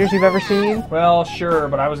Power Rangers you've ever seen? Well, sure,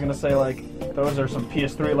 but I was gonna say, like, those are some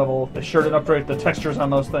PS3 level. They sure did upgrade the textures on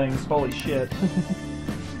those things. Holy shit.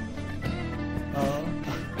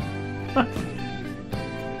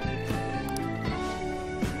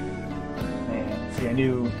 Man, see, I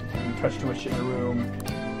knew you touched too much shit in the room.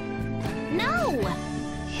 No!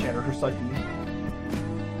 Shattered her psyche.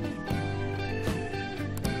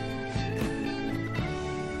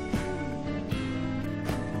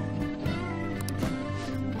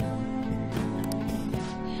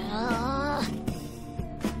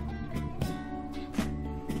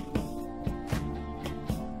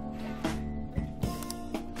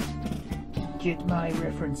 Get my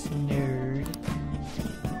reference, nerd.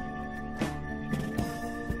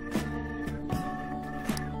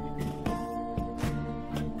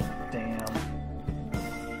 Damn.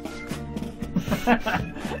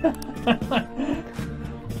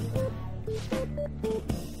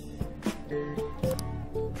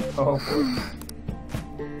 Oh.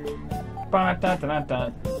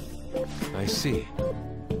 Ba-da-da-da-da. I see.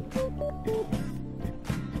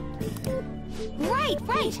 Right,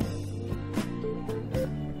 right!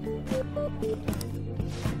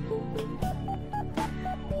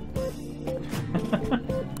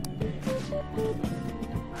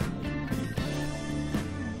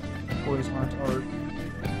 Boys aren't art.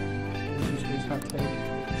 This is hot take.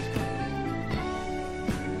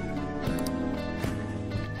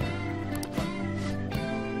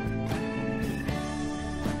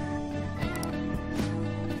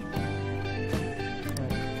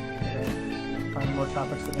 Find more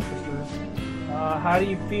topics that interest her. How do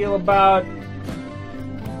you feel about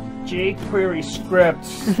jQuery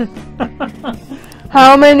scripts?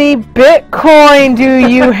 How many Bitcoin do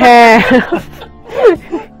you have?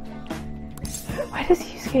 Why does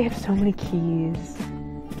Yusuke have so many keys?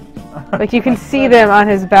 Like, you can see them on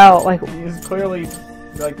his belt. Like, he's clearly,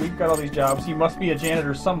 like, we've got all these jobs. He must be a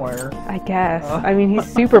janitor somewhere. I guess. I mean, he's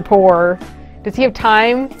super poor. Does he have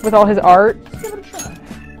time with all his art? Let's give it a try.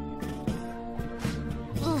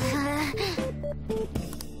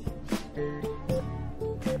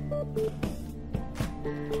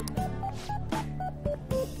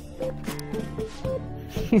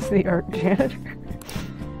 He's the art janitor.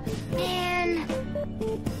 Man.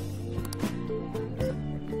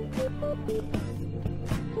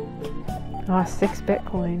 Oh, 6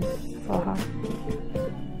 Bitcoin. That's a lot.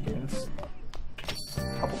 It's a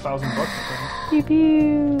couple $1,000, I Pew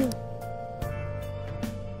pew. think.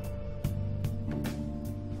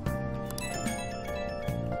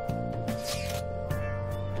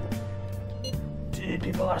 Dude,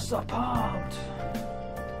 people are so pumped.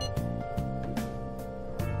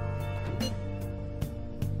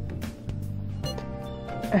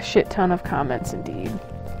 A shit ton of comments, indeed.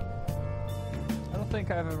 I don't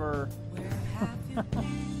think I've ever,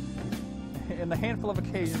 in the handful of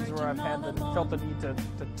occasions where I've felt the need to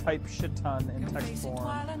type shit ton in text form,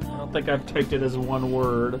 I don't think I've typed it as one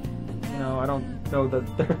word. You know, I don't know that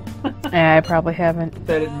I probably haven't.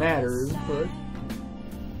 that it matters, but.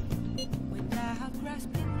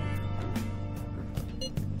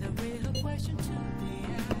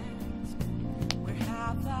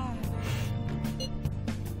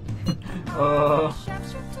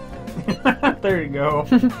 There you go.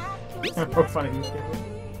 How funny you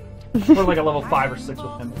feel. We're like a level 5 or 6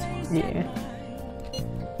 with him. Yeah.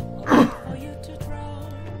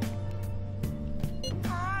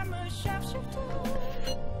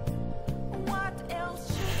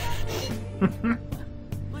 Hey!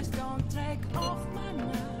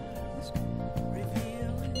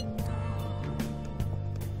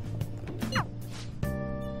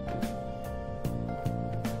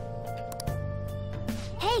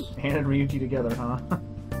 Anne and Ryuji together, huh?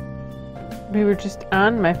 We were just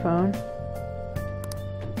on my phone.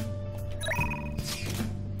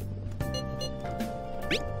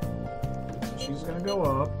 So she's gonna go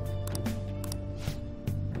up.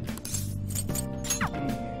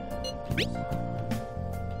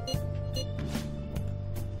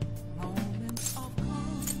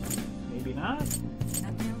 Maybe not.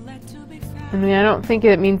 I mean, I don't think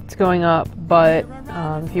it means it's going up, but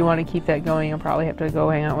if you want to keep that going, you'll probably have to go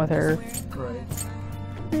hang out with her. Right.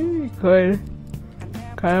 You could.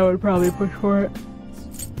 Kyle would probably push for it.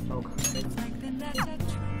 Okay.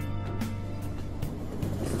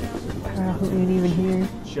 Kyle ain't even here.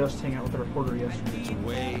 Just hang out with the reporter yesterday. It's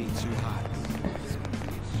way too hot.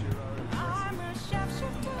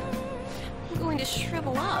 I'm going to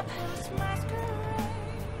shrivel up.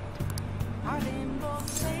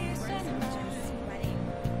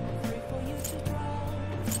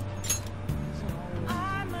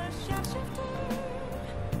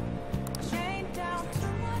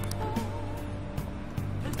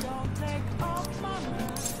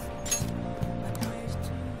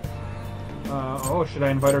 Oh, should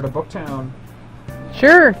I invite her to Booktown?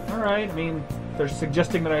 Sure. Alright, I mean, they're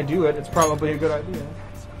suggesting that I do it. It's probably a good idea.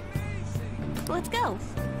 Let's go.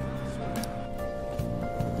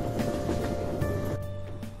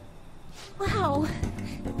 Wow.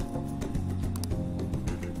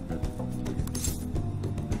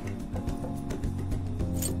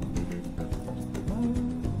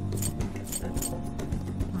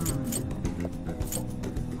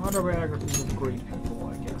 Autobiographies of great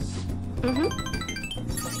people, I guess. Mm-hmm.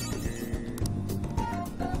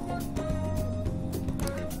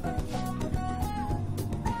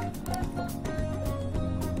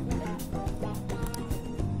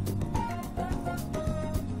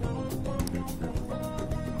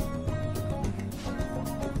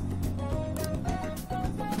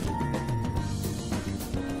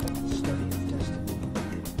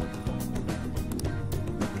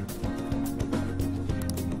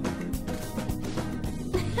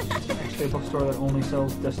 A bookstore that only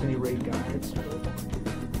sells Destiny raid guides.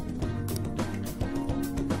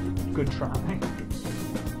 Good try.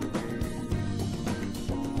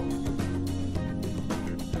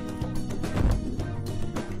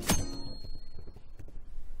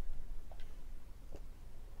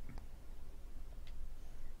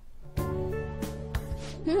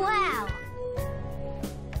 Wow!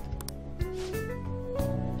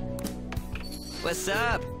 What's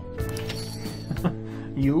up?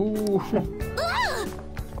 You.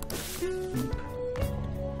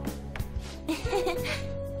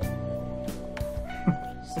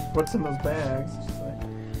 What's in those bags? It's just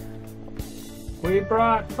like, we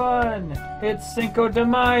brought fun. It's Cinco de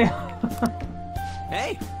Mayo.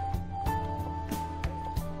 Hey.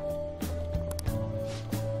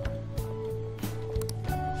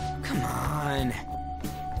 Come on.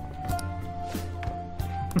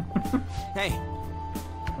 Hey.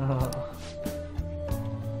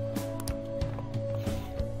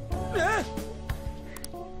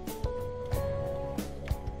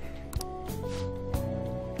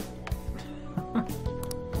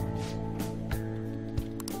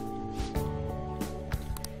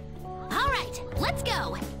 Let's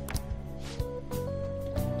go!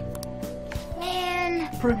 Man.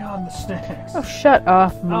 Bring on the snacks. Oh, shut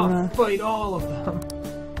up, Mona. I'll fight all of them.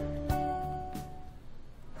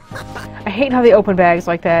 I hate how they open bags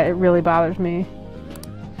like that. It really bothers me.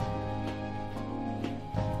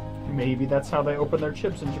 Maybe that's how they open their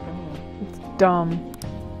chips in Japan. It's dumb.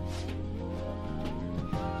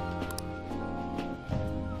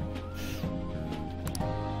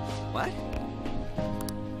 What?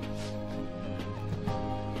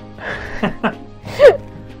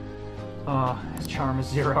 Oh, his charm is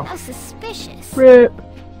 0. How suspicious. Rip.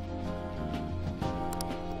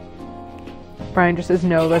 Brian just says,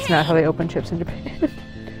 no, that's not how they open chips in Japan.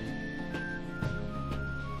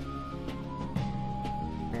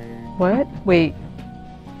 What? Wait.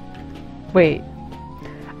 Wait.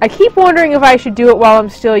 I keep wondering if I should do it while I'm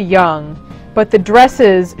still young, but the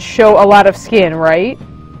dresses show a lot of skin, right?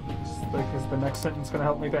 Like, is the next sentence gonna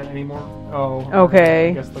help me that anymore? Oh. Okay.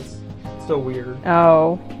 I guess that's still weird.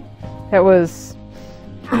 Oh. That was...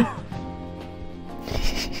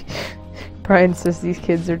 Brian says these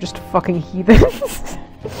kids are just fucking heathens.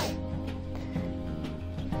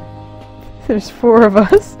 There's 4 of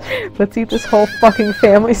us. Let's eat this whole fucking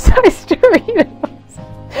family-sized Doritos.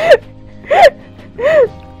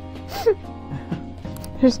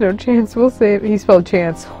 There's no chance we'll save. He spelled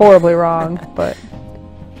chance horribly wrong, but.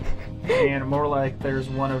 And more like there's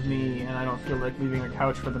one of me, and I don't feel like leaving the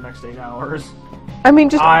couch for the next 8 hours. I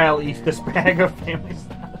mean, just. I'll eat this bag of family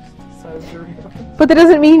size Doritos. But that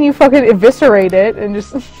doesn't mean you fucking eviscerate it and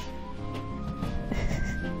just.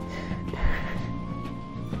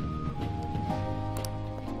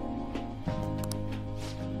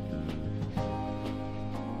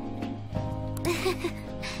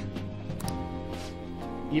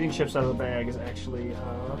 Eating chips out of the bag is actually,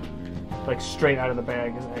 like straight out of the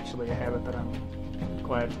bag is actually a habit that I'm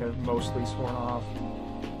glad to have mostly sworn off,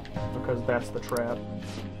 because that's the trap.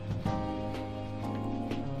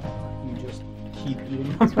 You just keep eating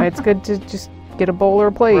them. That's why it's good to just get a bowl or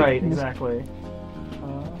a plate. Right, exactly.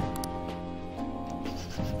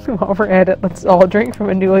 While we're at it, let's all drink from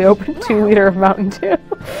a newly opened 2-liter of Mountain Dew.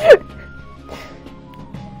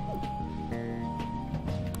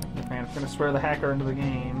 Man, if I'm gonna swear the hacker into the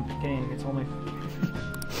game, it's only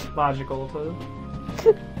logical to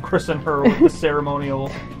christen her with the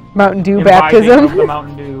ceremonial Mountain Dew imbibing baptism. of the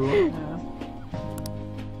Mountain Dew.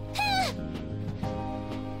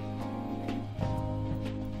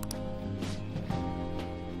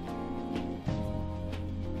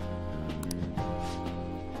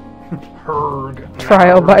 Herg.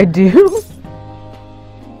 Trial by Dew.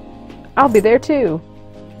 I'll be there too.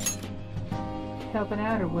 Helping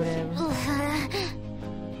out or whatever.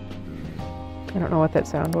 I don't know what that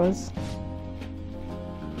sound was.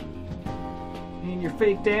 And your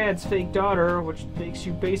fake dad's fake daughter, which makes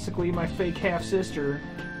you basically my fake half-sister.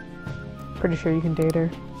 Pretty sure you can date her.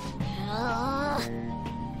 I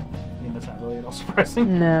mean, that's not really at all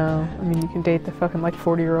surprising. No. I mean, you can date the fucking, like,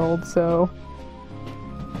 40-year-old, so...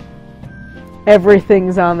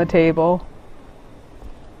 Everything's on the table.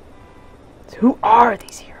 So who are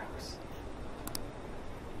these heroes?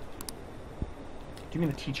 Do you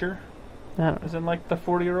mean the teacher? I don't know. As in, like, the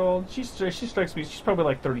 40-year-old? She strikes me, she's probably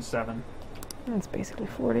like 37. That's basically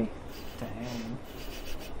 40.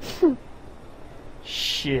 Dang.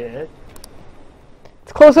 Shit.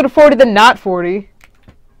 It's closer to 40 than not 40.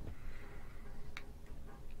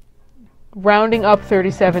 Rounding up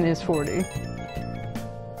 37 is 40.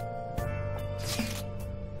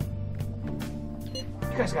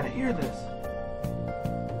 You guys gotta hear this.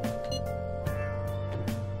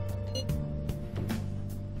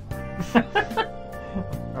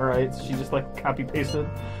 Alright, so she just like copy pasted.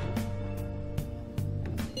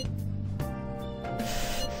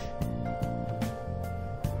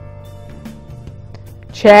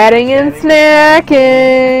 Chatting and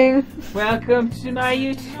snacking. Welcome to my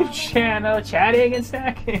YouTube channel, Chatting and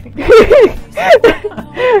Snacking.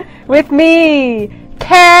 With me,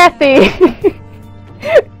 Kathy.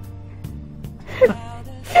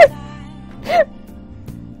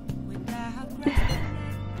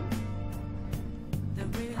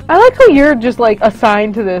 I like how you're just like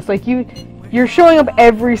assigned to this. Like you're showing up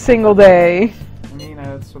every single day. I mean,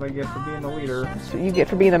 that's what I get for being the leader. That's what you get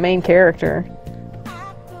for being the main character.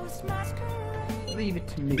 Leave it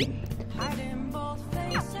to me.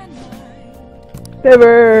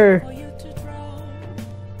 Never. Better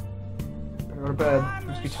go to bed. I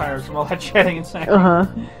must be tired from all that chatting and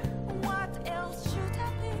snacking.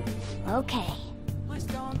 Okay.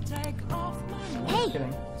 Hey.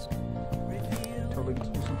 Kidding. Totally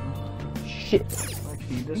just do something. Shit. Like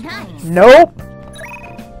feed this Nice. Nope.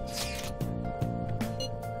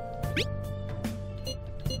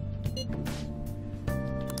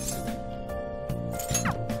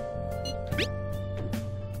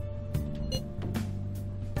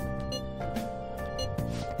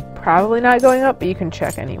 Probably not going up, but you can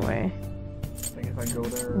check anyway. I think if I go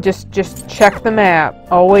there... Just check the map.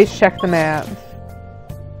 Always check the map.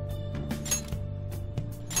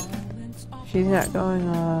 She's not going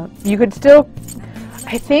up. You could still...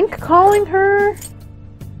 I think calling her...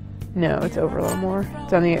 No, it's over a little more.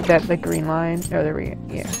 It's on the green line. Oh, there we go.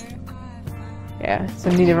 Yeah. Yeah,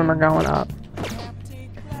 so neither of them are going up.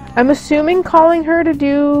 I'm assuming calling her to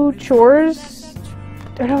do chores...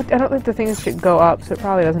 I don't think the things should go up, so it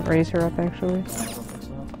probably doesn't raise her up, actually.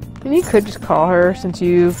 And you could just call her, since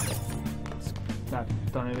you've... Not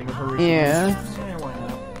done anything with her recently. Yeah. Yeah, why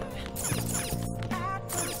not?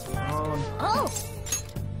 Oh.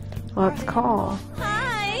 Let's call.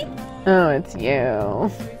 Hi. Oh, it's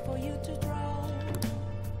you.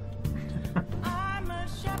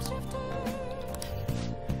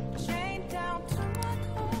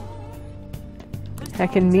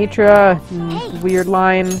 Heckin' Mitra, weird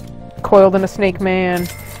line, coiled in a snake man.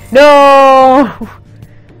 No!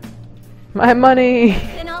 My money!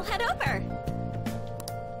 Then I'll head over.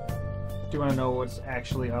 Do you want to know what's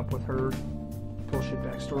actually up with her bullshit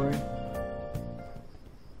backstory.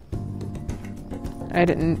 I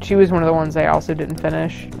didn't. She was one of the ones I also didn't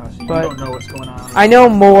finish. So you but don't know what's going on. I know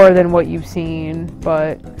more than what you've seen,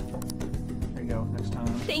 but. There you go. Next time.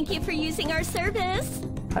 Thank you for using our service.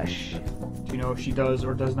 Hush. Do you know if she does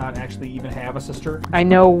or does not actually even have a sister? I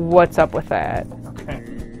know what's up with that. Okay.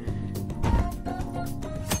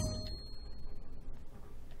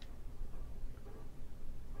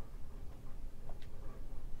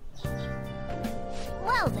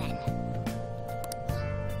 Well then.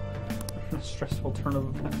 Stressful turn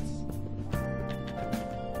of events.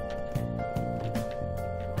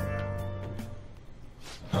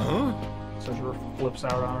 Huh? Soldier flips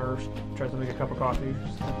out on her, tries to make a cup of coffee.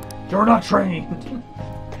 You're not trained!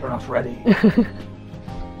 You're not ready.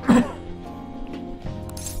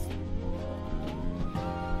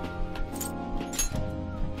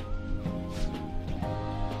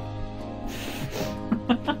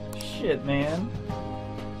 Shit, man.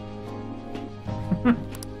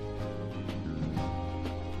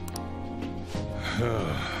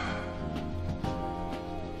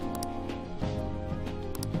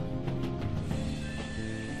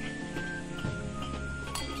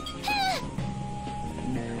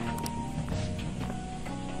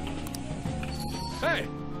 Hey!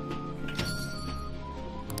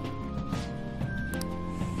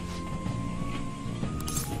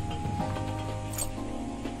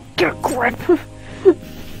 Get a grip!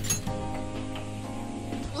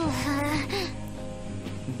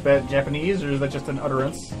 Is that Japanese or is that just an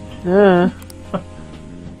utterance?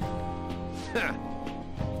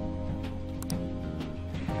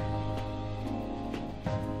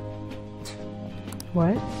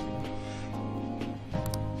 What?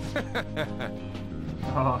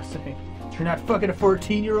 Oh, say, you're not fucking a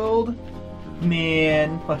 14-year-old?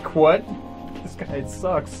 Man, like what? This guy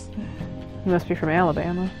sucks. He must be from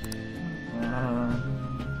Alabama.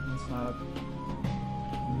 It's not.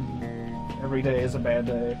 Every day is a bad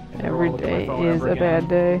day. Every day is a bad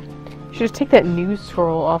day. You should just take that news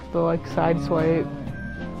scroll off the like side swipe.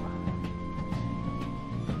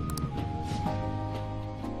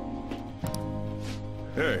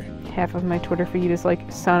 Hey. Half of my Twitter feed is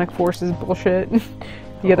like Sonic Forces bullshit.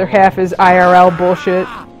 The other half is IRL bullshit.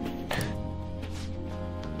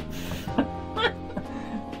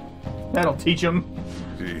 That'll teach him.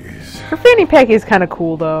 Jeez. Her fanny pack is kind of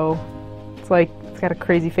cool though. It's like it's got a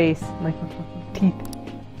crazy face, and, like teeth.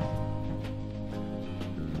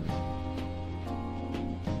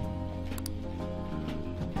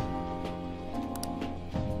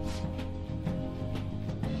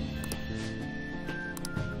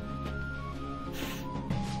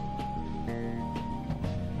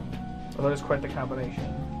 Well, that is quite the combination.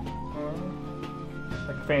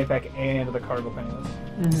 Like the fanny pack and the cargo pants.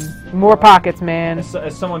 Mm-hmm. More pockets, man.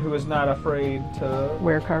 As someone who is not afraid to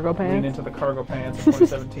wear cargo pants, lean into the cargo pants in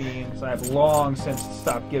 2017, because I have long since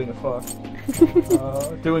stopped giving a fuck.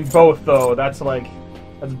 Doing both though, that's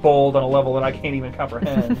bold on a level that I can't even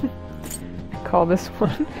comprehend. Call this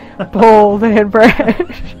one bold and brash.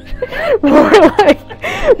 More like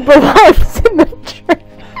belongs in the trash.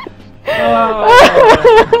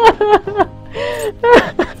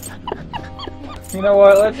 You know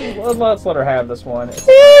what? Let's let her have this one.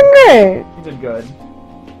 Great. You did good.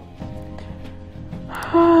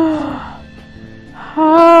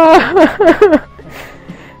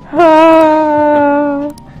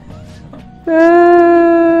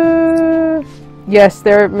 Yes,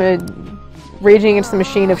 they're raging against the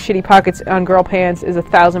machine of shitty pockets on girl pants is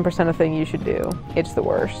 1000% a thing you should do. It's the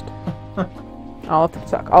worst. All of it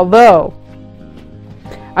suck. Although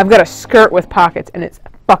I've got a skirt with pockets and it's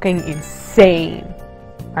fucking insane.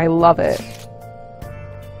 I love it.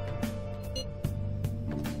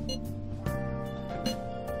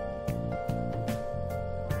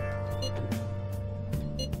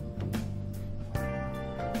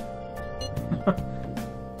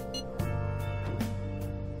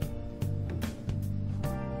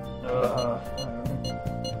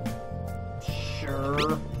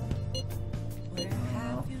 Sure.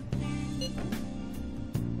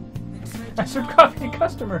 I serve coffee to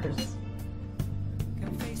customers.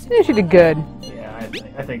 Yeah, she did good. Yeah,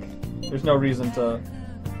 I think there's no reason to.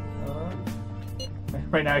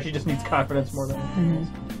 Right now, she just needs confidence more than anything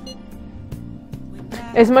else.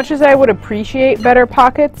 As much as I would appreciate better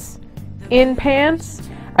pockets in pants,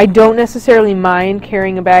 I don't necessarily mind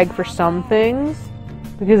carrying a bag for some things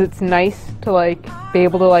because it's nice to like be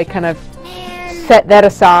able to like kind of set that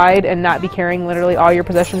aside and not be carrying literally all your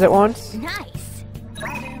possessions at once. Nice.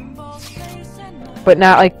 But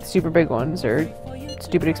not like super big ones or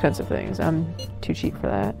stupid expensive things. I'm too cheap for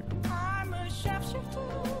that.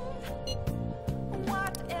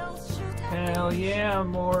 yeah,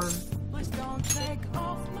 more.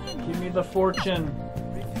 Give me the fortune.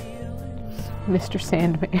 Mr.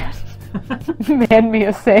 Sandman. Man me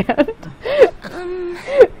a sand.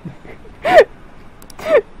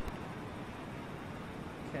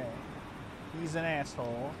 Okay. He's an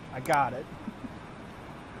asshole. I got it.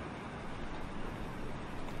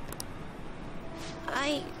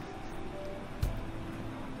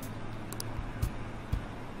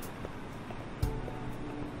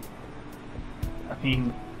 I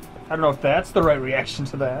mean, I don't know if that's the right reaction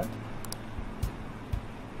to that.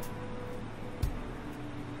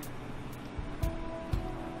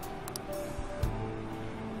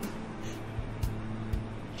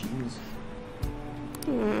 Jeez.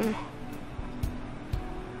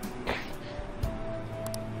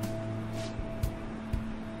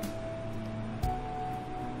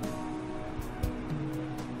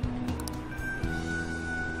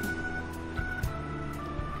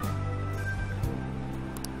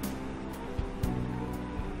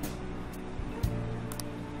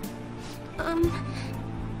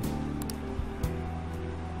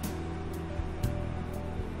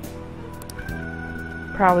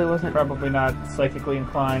 Probably wasn't. Probably not psychically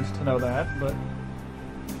inclined to know that, but.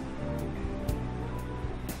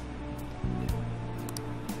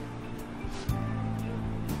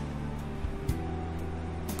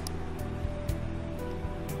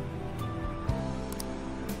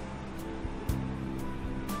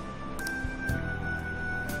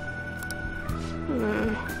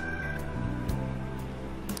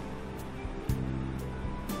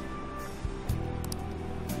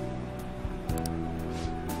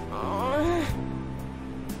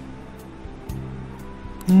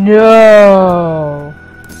 No!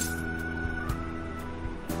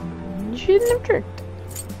 She didn't have tricked.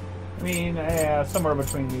 I mean, yeah, somewhere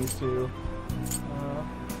between these two.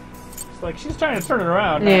 It's like she's trying to turn it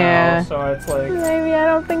around now, so it's like... Maybe, I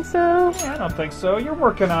don't think so. Yeah, I don't think so. You're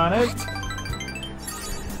working on it.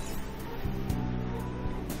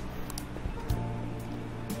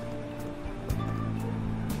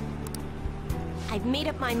 I've made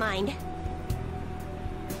up my mind.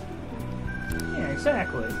 Yeah,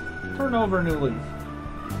 exactly. Turn over a new leaf.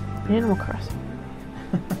 Animal Crossing.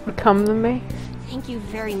 Become the me. Thank you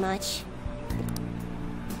very much.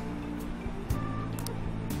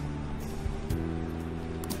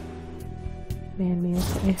 Man, me.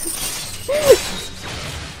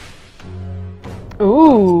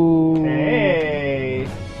 Ooh. Hey.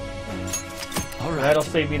 All right. That'll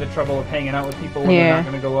save me the trouble of hanging out with people when they're not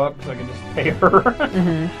going to go up, because I can just pay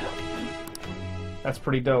her. That's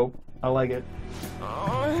pretty dope. I like it.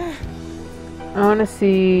 I want to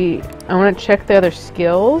see. I want to check the other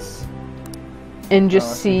skills, and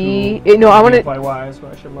just see. No, I want to. Wise,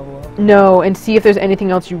 but I should level up. No, and see if there's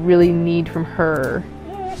anything else you really need from her.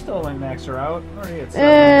 Yeah, I still like max her out. Already at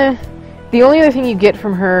 7. The only other thing you get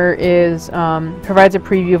from her is provides a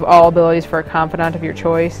preview of all abilities for a confidant of your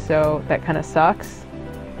choice. So that kind of sucks.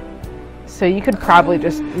 So you could probably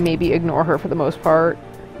just maybe ignore her for the most part,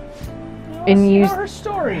 and use her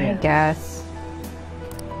story. I guess.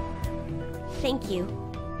 Thank you.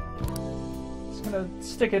 Just gonna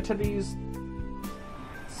stick it to these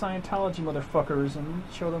Scientology motherfuckers and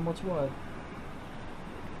show them what's what.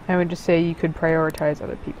 I would just say you could prioritize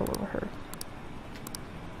other people over her.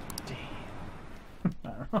 Damn.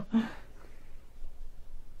 I don't know.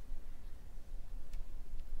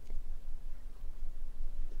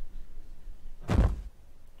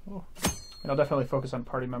 Oh. I'll definitely focus on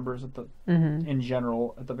party members at the in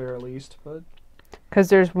general, at the very least, but. Because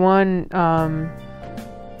there's one, Well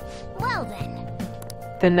then.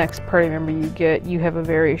 the next party member you get, you have a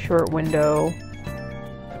very short window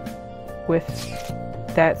with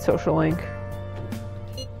that social link.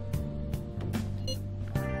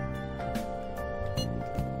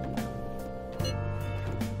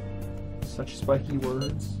 Such spiky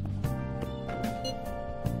words.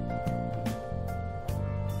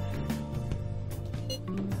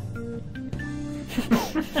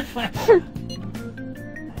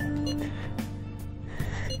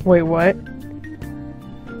 Wait, what?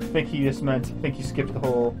 I think he just meant, I think he skipped the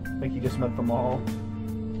whole, I think he just meant them all.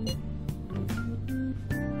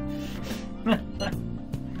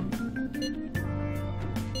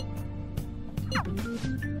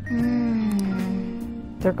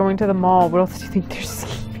 They're going to the mall. What else do you think they're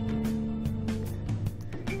scheming?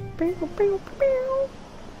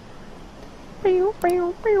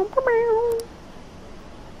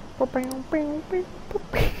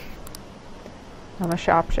 I'm a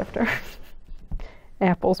shapeshifter.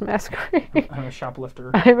 Apple's Masquerade. I'm a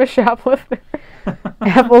shoplifter. I'm a shoplifter.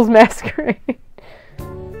 Apple's Masquerade.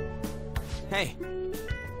 Hey.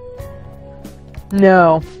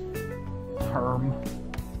 No. Herm.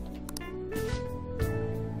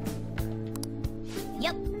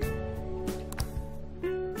 Yep.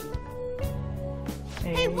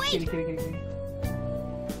 Hey, wait! kitty, kitty, kitty, kitty.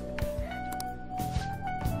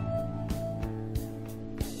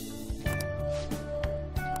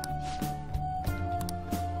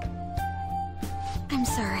 I'm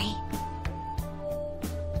sorry.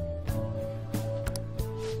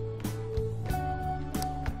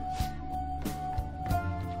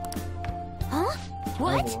 Huh?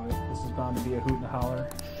 What? Oh boy, this is bound to be a hoot and a holler.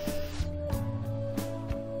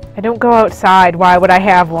 I don't go outside. Why would I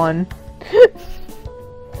have one?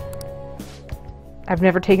 I've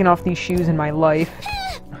never taken off these shoes in my life.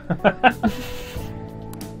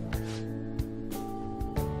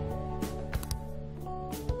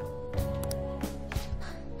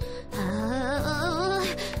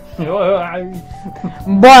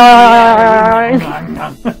 Bye.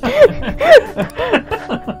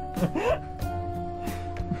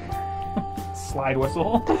 Slide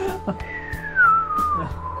whistle.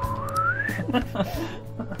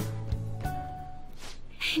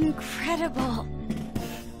 Incredible.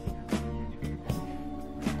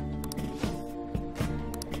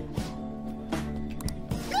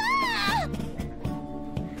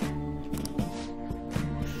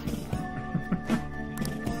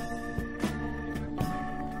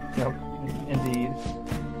 Yep, indeed.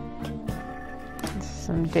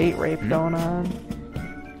 Some date rape going on.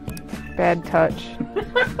 Bad touch.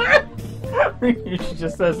 She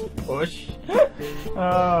just says push.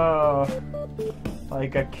 Oh,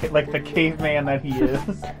 like the caveman that he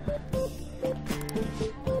is.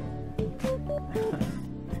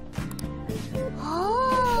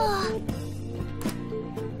 Oh.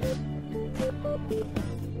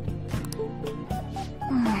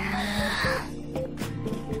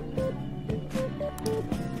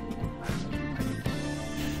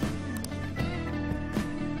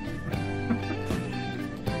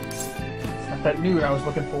 That nude I was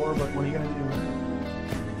looking for, but what are you gonna do?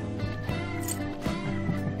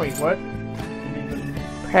 Wait, what?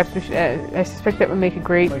 Perhaps we should, I suspect that would make a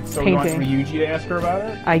great Like, so you want painting. Ryuji to ask her about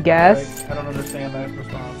it? I guess. Like, I don't understand that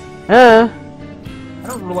response. Uh. I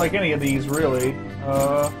don't like any of these, really.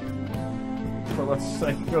 But let's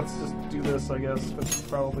just do this, I guess. It's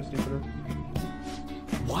probably stupider.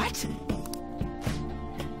 What?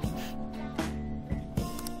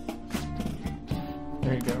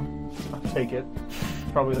 There you go. I'll take it.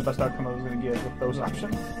 Probably the best outcome I was going to get with those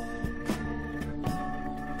options.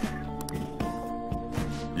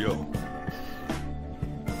 Yo.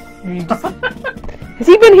 Has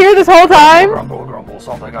he been here this whole time? Grumble, grumble,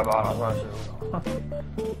 something about us.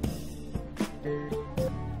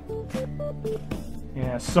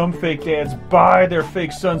 Yeah, some fake dads buy their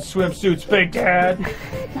fake son's swimsuits. Fake dad.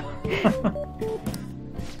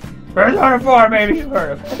 Where's on a farm, maybe you've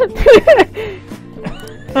heard of it.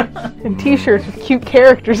 And t-shirts with cute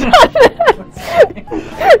characters on them.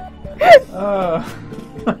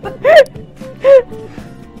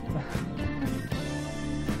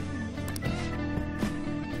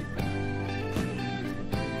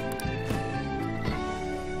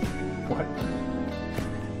 What?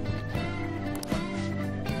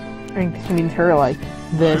 I think she means her like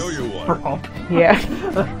this. Show you one. Yeah.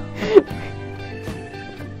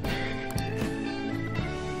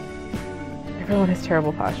 Everyone has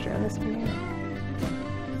terrible posture in this game.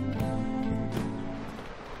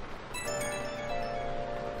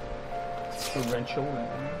 Torrential rain.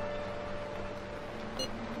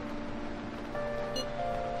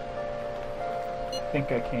 I think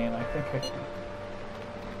I can.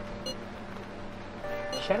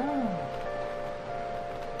 Shut up.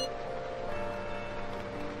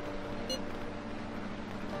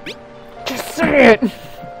 Just say it!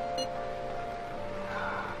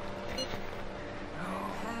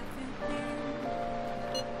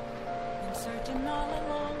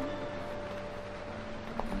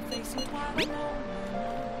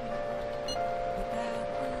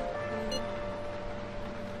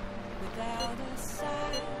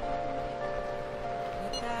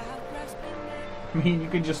 I mean, you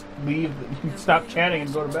could just leave, you can stop chatting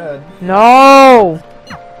and go to bed. No!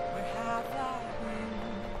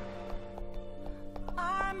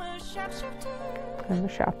 I'm a shoplifter. I'm a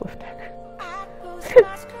shoplifter.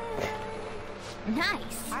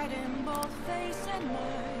 Nice. Hiding both face and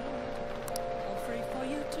mind. All free for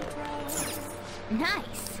you to draw.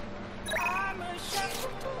 Nice. I'm a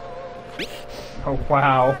shoplifter. Oh,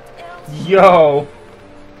 wow. Yo!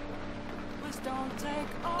 Please don't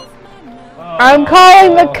take off my mask. I'm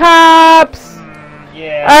calling the cops!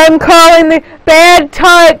 Yeah. I'm calling the... Bad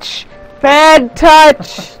touch! Bad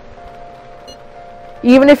touch!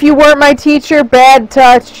 Even if you weren't my teacher, bad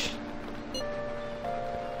touch.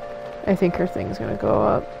 I think her thing's gonna go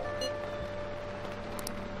up.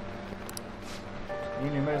 You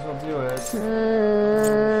might as well do it.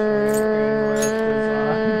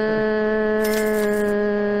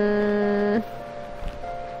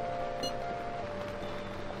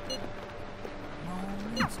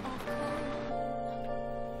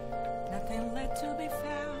 Nothing left to be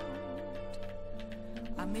found.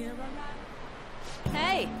 A mirror.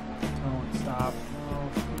 Hey! Don't stop. No,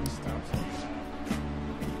 please stop saying that.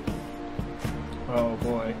 Oh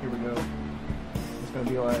boy, here we go. It's gonna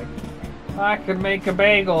be like, I could make a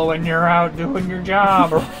bagel when you're out doing your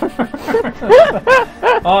job.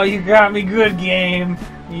 Oh, you got me good, game.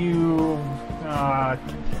 You.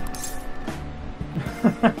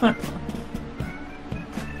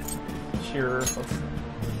 Sure.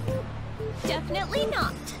 Definitely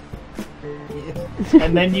not.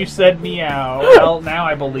 And then you said meow. Well, now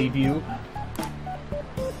I believe you.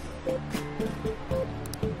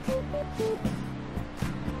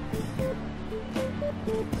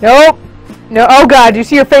 Nope. No. Oh god, did you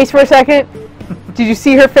see her face for a second? Did you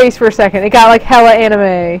see her face for a second? It got like hella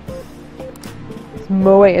anime. This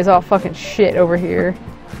Moe is all fucking shit over here.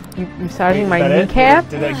 You massaging my kneecap?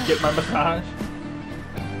 Did I get my massage?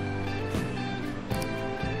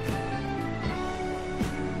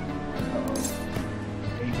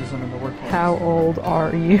 Ageism in the workplace. How old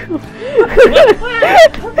are you?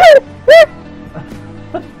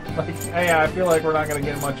 Like, yeah, I feel like we're not gonna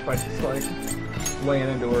get much by just like laying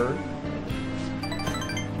into her.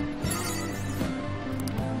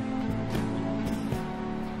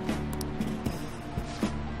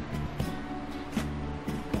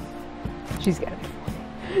 She's gotta be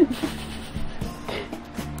 40.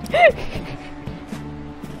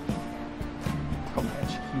 Oh, that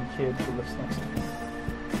cute kid who lives next to me.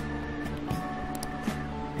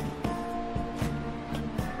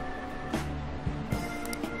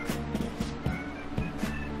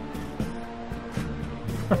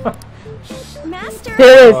 Master!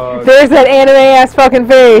 There's that anime ass fucking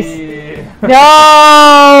face!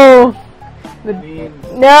 Yeah. No!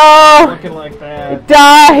 No! Looking like that.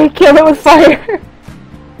 Die! Kill it with fire!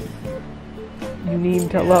 You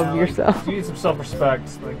need to love yourself. You need some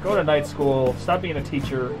self-respect. Like, go to night school. Stop being a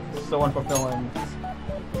teacher. It's so unfulfilling.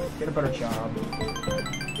 Get a better job.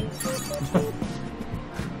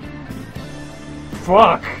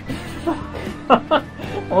 Fuck!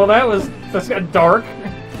 Well, that's got dark.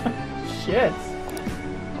 Shit.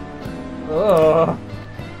 Ugh.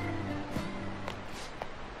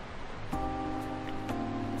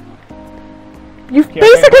 You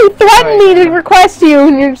basically threatened me to request you,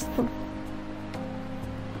 and you're just...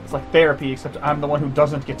 It's like therapy, except I'm the one who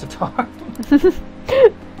doesn't get to talk.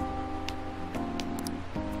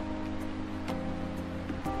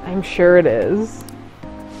 I'm sure it is.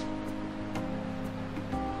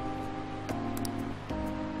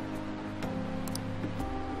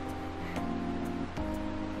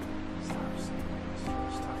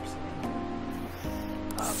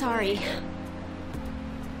 Sorry.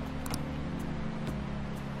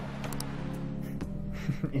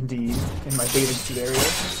 Indeed, in my bathing suit area.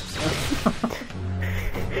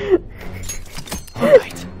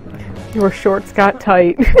 Alright. Your shorts got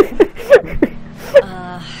tight.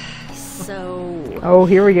 So... Oh,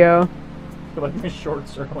 here we go. I feel like my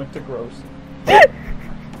shorts are going to gross.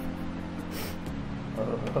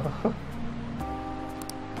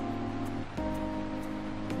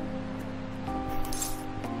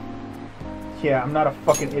 Yeah, I'm not a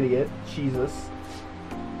fucking idiot. Jesus.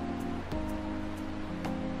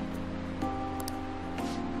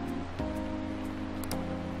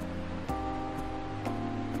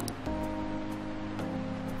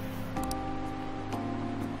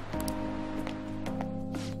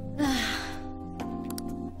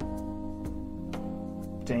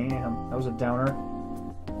 Damn, that was a downer.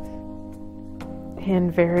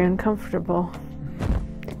 And very uncomfortable.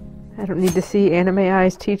 I don't need to see Anime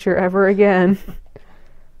Eye's teacher ever again.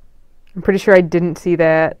 I'm pretty sure I didn't see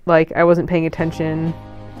that. Like, I wasn't paying attention.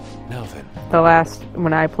 Now then. The last,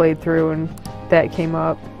 when I played through and that came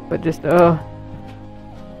up. But just, ugh.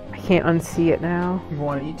 I can't unsee it now. You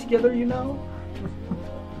want to eat together, you know?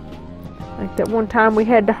 Like that one time we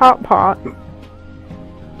had the hot pot.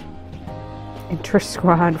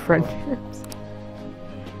 Inter-squad friendships.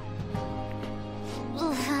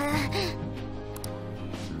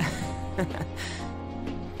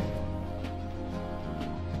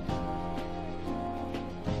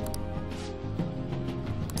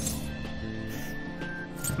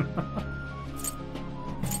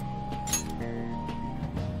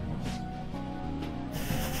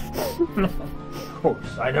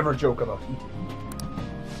 course, I never joke about eating.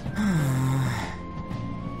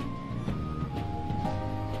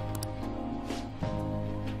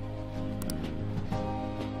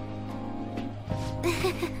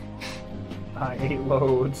 I ate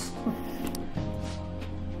loads.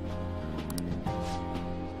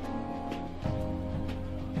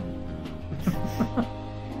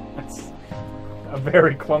 That's a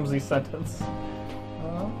very clumsy sentence.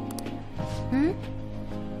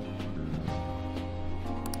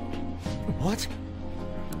 What?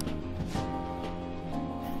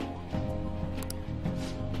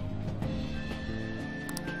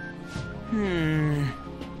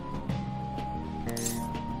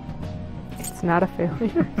 It's not a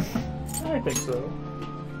failure. I think so.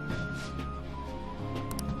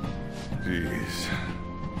 Jeez.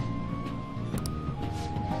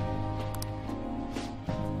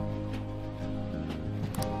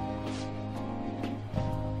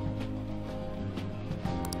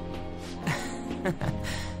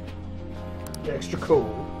 Extra cool.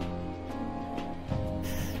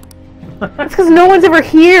 That's because no one's ever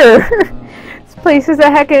here. This place is a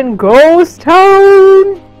heckin' ghost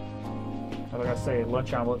town. Like I say,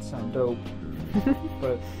 lunch omelets sound dope,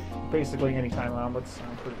 but basically anytime omelets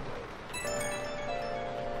sound pretty dope.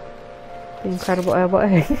 The incredible elbow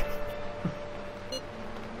egg.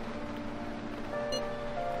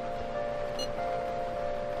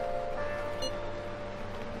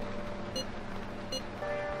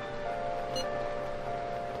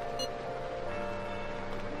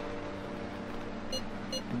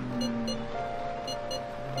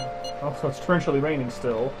 Also, it's torrentially raining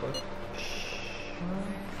still, but...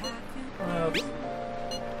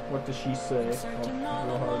 what does she say? Oh,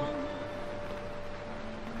 real hard.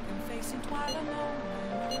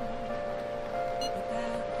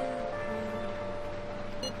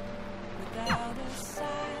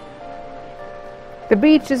 The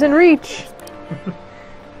beach is in reach.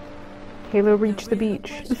 Halo reach the beach.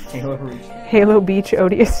 Halo reach. Halo Beach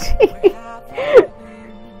ODST.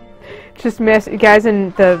 Just guys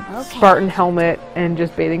in the Spartan helmet and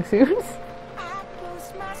just bathing suits.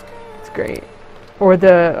 It's great. Or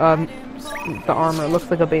the armor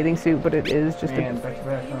looks like a bathing suit, but it is just back to back,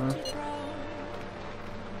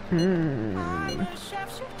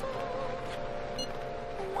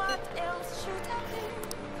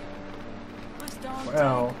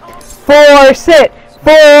 Well. Force it!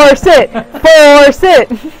 Force it! Force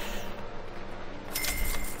it!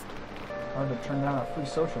 Hard to turn down a free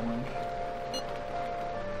social link.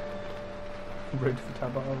 Right to the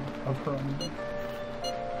top of her on the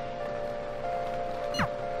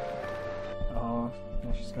Oh,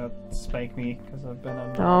 now she's gonna spank me because I've been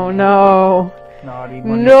a oh no. Naughty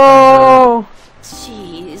money no!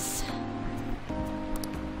 Jeez.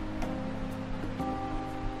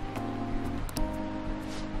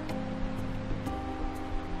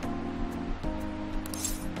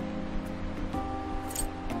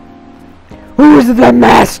 Who's the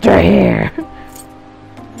master here?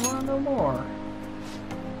 Well, no more.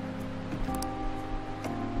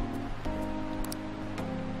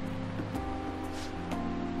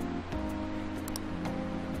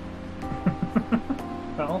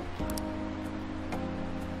 Well.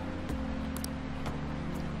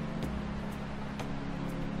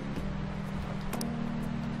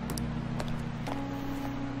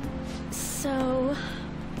 So...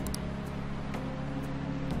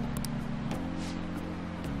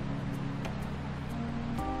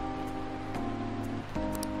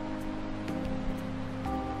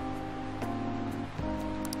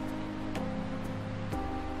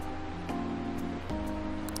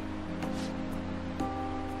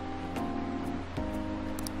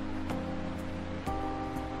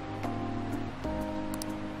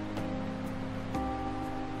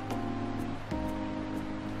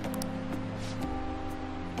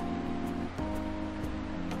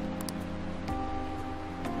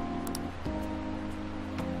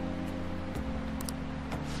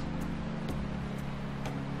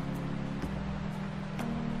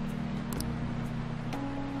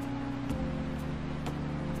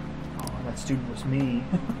 That student was me.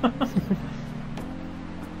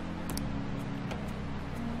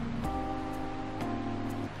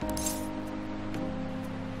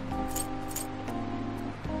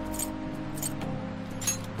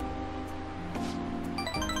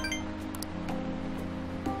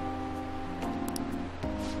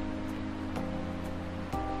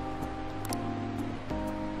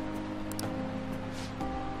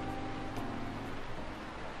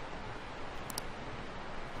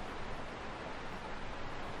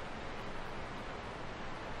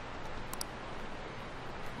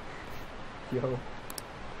 Yo.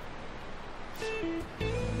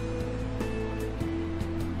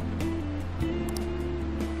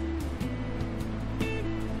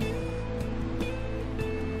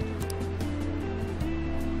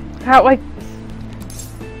 How, like...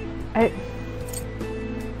 I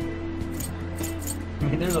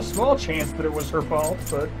mean, there's a small chance that it was her fault,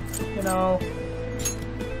 but, you know...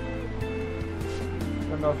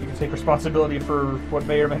 I don't know if you can take responsibility for what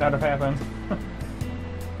may or may not have happened.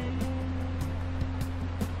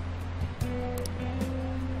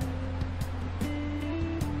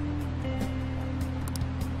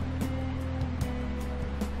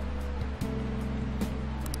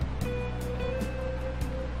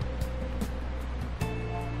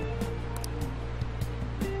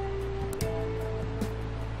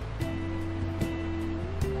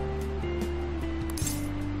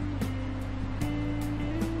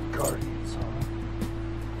 Guardians,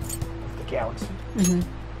 huh? Of the galaxy. Mm-hmm.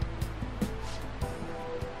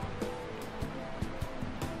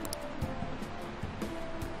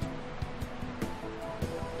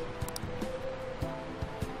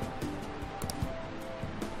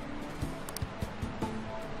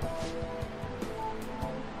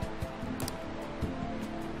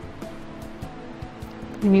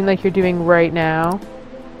 You mean like you're doing right now?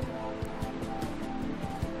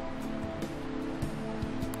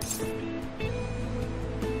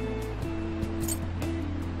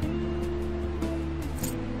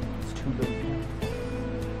 It's too big.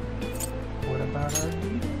 What about our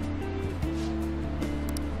lead?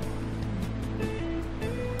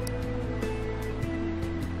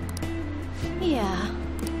 Yeah.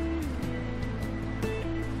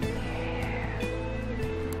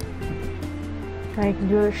 I can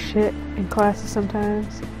do other shit in classes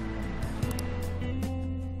sometimes.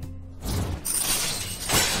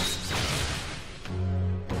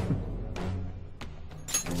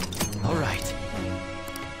 All right.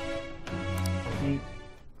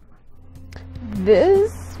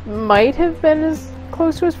 This might have been as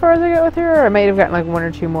close to as far as I got with her, or I might have gotten like one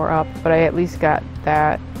or two more up, but I at least got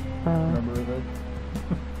that. Remember that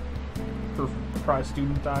her prize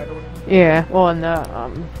student died or whatever? Yeah, well, and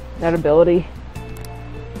the that ability.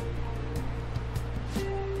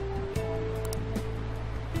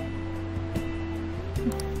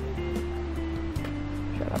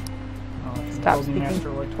 Shut up. Stop Closing speaking. master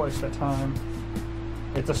like twice that time.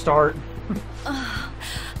 It's a start.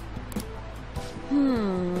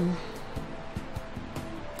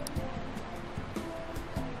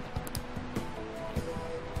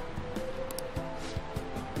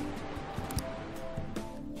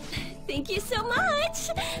 Thank you so much!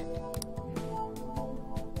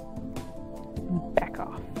 Back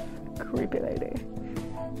off, creepy lady.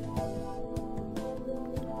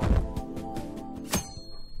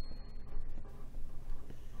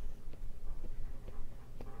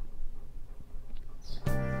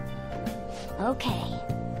 Okay.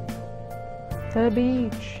 The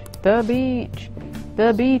beach, the beach,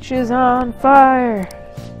 the beach is on fire.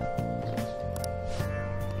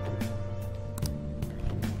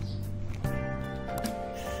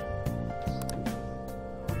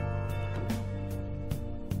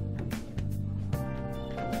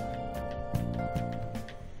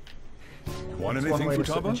 Want That's one anything, way to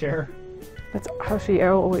sit in the Futaba? chair. That's how she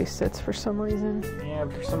always sits for some reason. Yeah,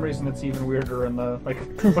 but for some reason it's even weirder in the, like,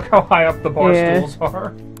 look how high up the bar Yeah. stools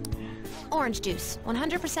are. Orange juice,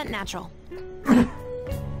 100% natural.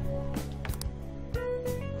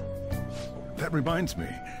 That reminds me,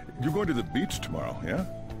 you're going to the beach tomorrow, yeah?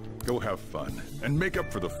 Go have fun, and make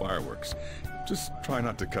up for the fireworks. Just try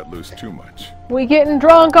not to cut loose too much. We getting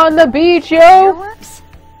drunk on the beach, yo! Fireworks?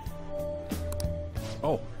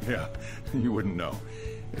 Oh, yeah, you wouldn't know.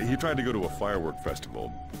 He tried to go to a firework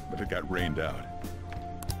festival, but it got rained out.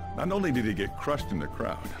 Not only did he get crushed in the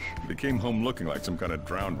crowd, but he came home looking like some kind of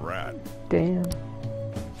drowned rat. Damn.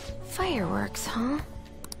 Fireworks, huh?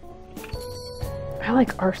 I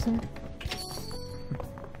like arson.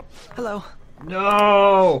 Hello.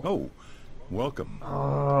 No! Oh, welcome.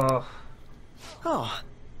 Oh,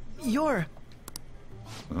 you're...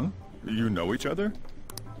 Huh? You know each other?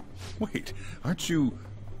 Wait, aren't you...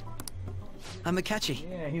 I'm Akechi.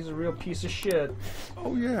 Yeah, he's a real piece of shit.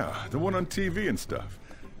 Oh yeah, the one on TV and stuff.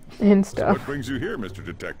 And So stuff. what brings you here, Mr.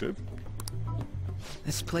 Detective?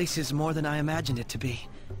 This place is more than I imagined it to be.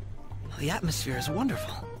 The atmosphere is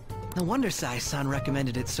wonderful. No wonder Sai-san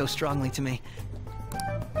recommended it so strongly to me.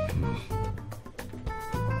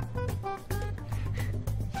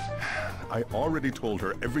 I already told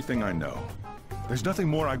her everything I know. There's nothing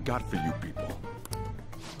more I've got for you people.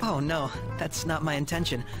 Oh no, that's not my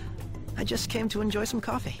intention. I just came to enjoy some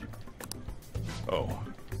coffee. Oh,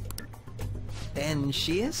 And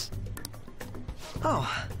she is? Oh,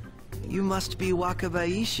 you must be Wakaba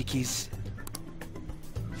Ishiki's.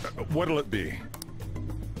 what'll it be?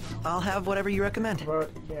 I'll have whatever you recommend.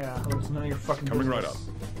 But, yeah, it's none of your fucking Coming right business.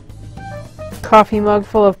 up. Coffee mug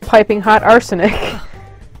full of piping hot arsenic.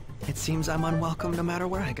 It seems I'm unwelcome no matter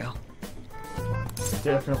where I go.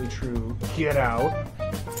 Definitely true. Get out.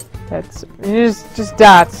 That's just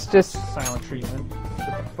dots. Just silent treatment.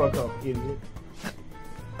 Shut the fuck up, idiot.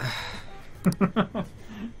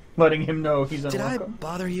 Letting him know he's unwelcome. Did I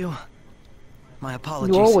bother you? My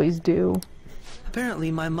apologies. You always do.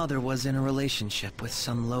 Apparently, my mother was in a relationship with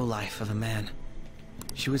some lowlife of a man.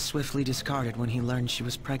 She was swiftly discarded when he learned she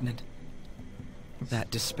was pregnant.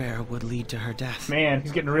 That despair would lead to her death. Man,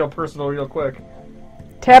 he's getting real personal real quick.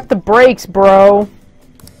 Tap the brakes, bro.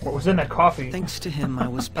 What was in that coffee? Thanks to him, I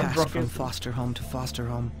was passed from foster home to foster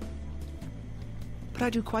home. But I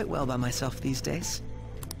do quite well by myself these days.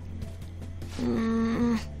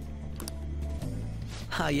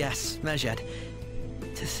 Ah, yes, Medjed.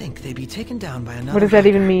 To think they'd be taken down by another. What does that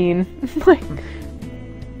even mean?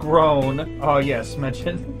 Grown. Oh, yes,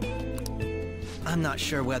 Medjed. I'm not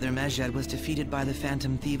sure whether Medjed was defeated by the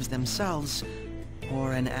Phantom Thieves themselves,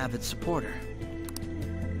 or an avid supporter.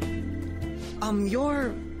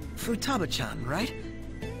 You're Futaba-chan, right?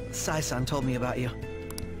 Sai-san told me about you.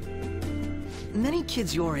 Many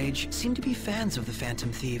kids your age seem to be fans of the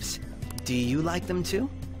Phantom Thieves. Do you like them too?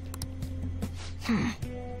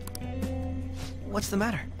 What's the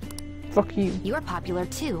matter? Fuck you. You're popular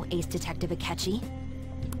too, Ace Detective Akechi.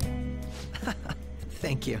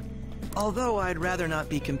 Thank you. Although I'd rather not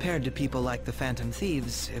be compared to people like the Phantom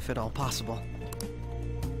Thieves, if at all possible.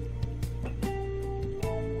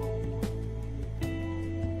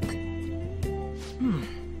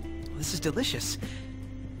 This is delicious.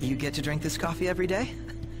 You get to drink this coffee every day?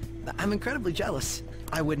 I'm incredibly jealous.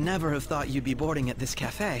 I would never have thought you'd be boarding at this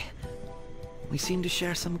cafe. We seem to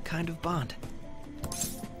share some kind of bond.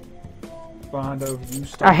 Bond of you.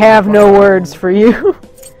 I have no words for you.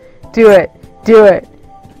 Do it. Do it.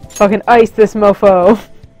 Fucking ice this mofo.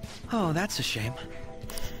 Oh, that's a shame.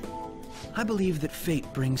 I believe that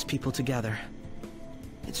fate brings people together.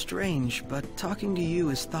 It's strange, but talking to you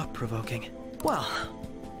is thought-provoking. Well,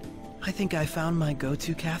 I think I found my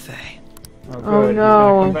go-to cafe. Oh, good. Oh,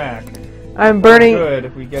 no. He's gonna come back. I'm burning. Good,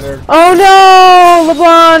 if we get her. Oh no!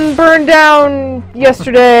 LeBlanc burned down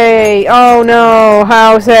yesterday. Oh no!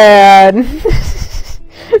 How sad.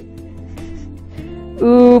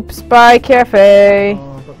 Oops! Bye, cafe.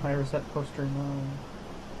 Oh, but my reset poster no.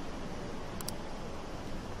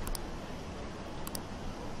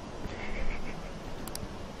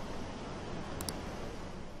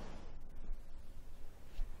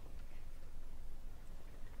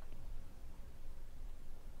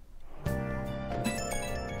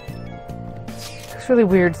 It's really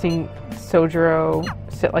weird seeing Sojiro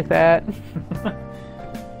sit like that.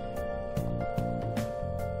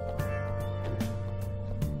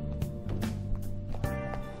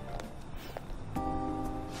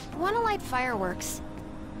 Wanna light fireworks?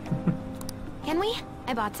 Can we?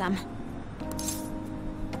 I bought some.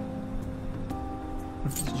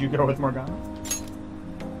 Did you go with Morgana?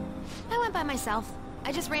 I went by myself.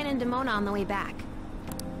 I just ran into Mona on the way back.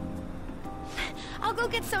 I'll go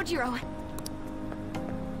get Sojiro.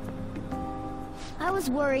 I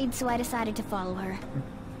was worried, so I decided to follow her.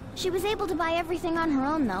 She was able to buy everything on her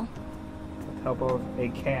own, though. With the help of a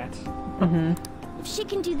cat. If she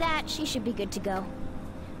can do that, she should be good to go.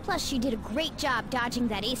 Plus, she did a great job dodging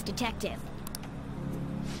that ace detective.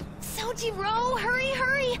 Sojiro, hurry,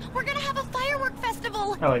 hurry! We're gonna have a firework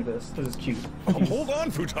festival! I like this. This is cute. Oh, hold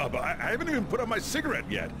on, Futaba. I haven't even put out my cigarette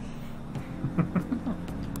yet.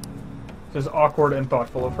 This is awkward and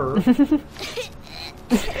thoughtful of her.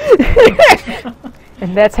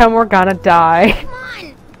 And that's how Morgana die. Come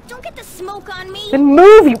on! Don't get the smoke on me! Then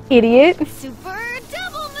move, you idiot! Super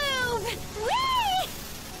double move! Whee!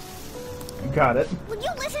 Got it. Will you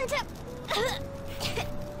listen to...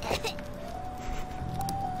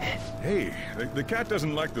 Hey, the cat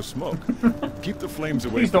doesn't like the smoke. Keep the flames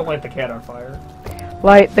away. Please don't light the cat on fire.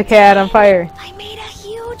 Light the cat on fire. I made a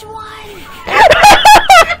huge one!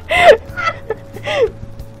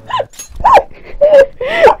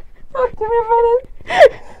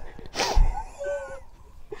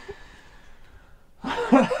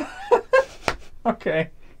 Okay.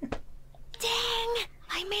 Dang!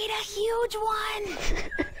 I made a huge one!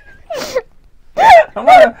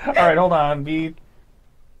 Alright, hold on. B.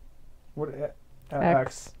 What?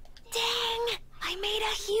 X. Dang! I made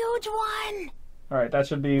a huge one! Alright, that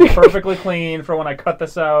should be perfectly clean for when I cut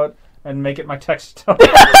this out and make it my text.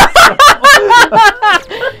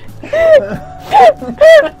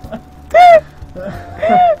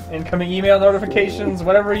 Incoming email notifications,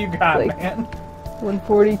 whatever you got, Like, man.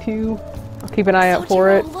 142. I'll keep an eye out for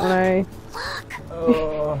it when I...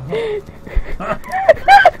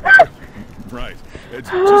 Right. It's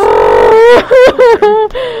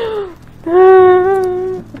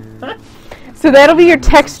So that'll be your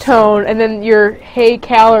text tone, and then your hey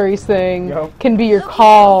calories thing can be your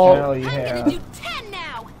call. Hell yeah.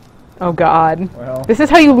 Oh god. Well. This is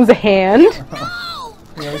how you lose a hand?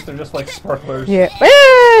 At least they're just like sparklers. Yeah.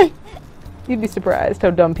 Ah! You'd be surprised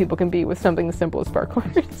how dumb people can be with something as simple as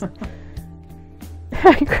sparklers.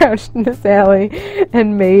 I crouched in this alley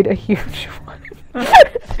and made a huge one.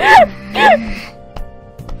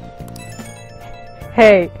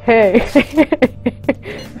 Hey.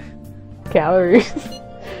 Calories.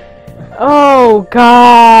 Oh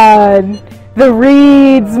god. The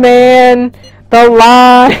reeds, man. The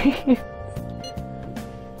lie.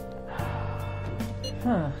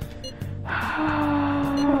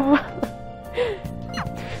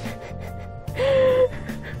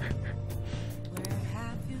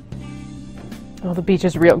 Oh, the beach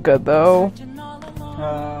is real good though.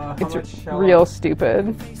 It's real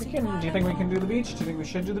stupid. Do you think we can do the beach? Do you think we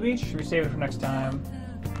should do the beach? Should we save it for next time?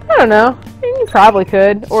 I don't know. You probably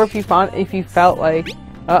could, or if you felt like,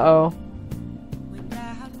 uh-oh.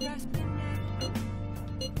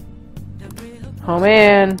 Oh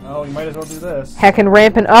man. Oh, you might as well do this. Heckin'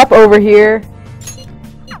 ramping up over here.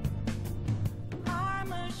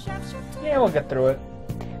 Yeah, we'll get through it.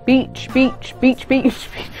 Beach.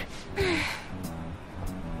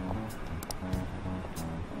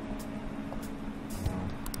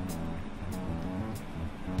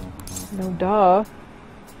 No duh.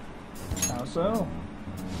 How so?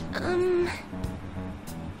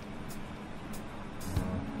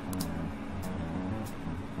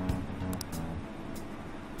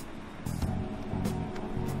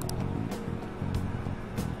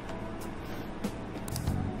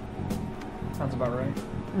 Sounds about right.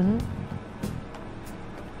 Mm-hmm.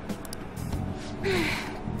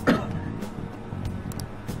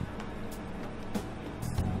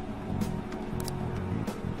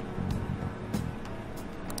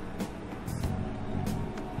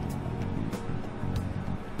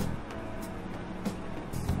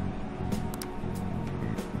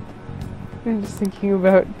 I'm just thinking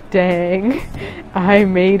about, dang, I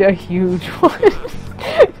made a huge one.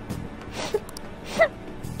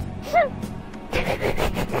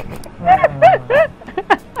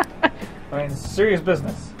 I mean, serious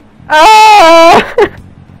business. Ah!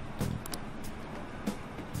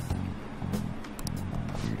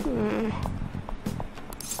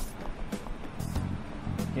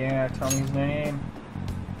 Yeah, tell me his name.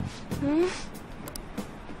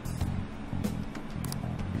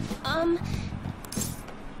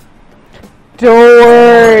 Don't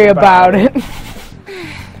worry about it.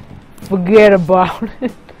 Forget about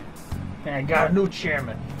it. Hey, I got a new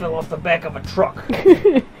chairman. Fell off the back of a truck.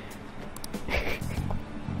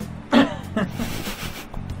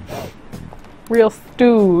 Real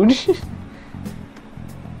stooge.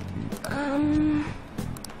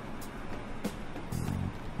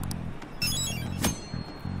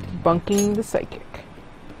 Debunking the psychic.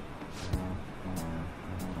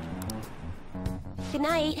 Good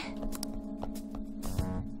night.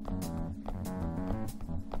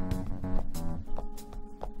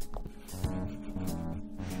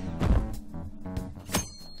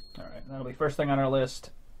 Alright, that'll be first thing on our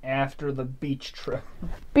list after the beach trip.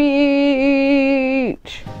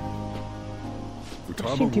 Beach!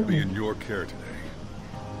 Futaba will be in your care today.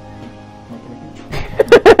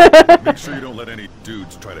 Make sure you don't let any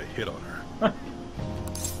dudes try to hit on her.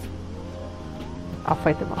 I'll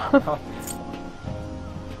fight them off.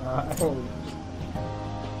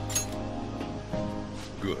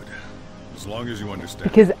 Good. As long as you understand.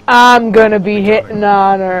 Because I'm gonna be hitting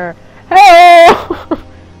on her. Hey!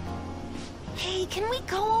 Hey, can we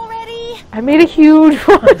go already? I made a huge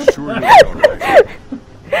one. Sure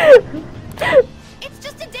It's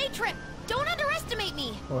just a day trip. Don't underestimate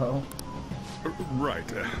me. Well, right.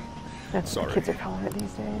 That's sorry. what kids are calling it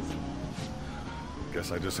these days.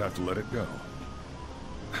 Guess I just have to let it go.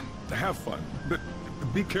 Have fun, but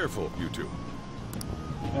be careful, you two.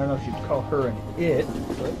 I don't know if you'd call her an it,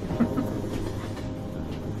 but...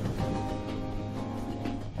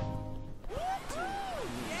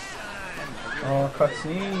 Oh,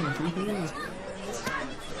 cutscene.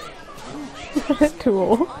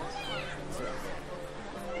 Tool.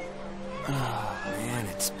 Oh man,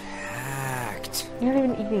 it's packed. You're not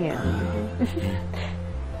even eating it.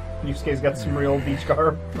 Yusuke's got some real beach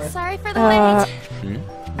garb. Right? Sorry for the wait.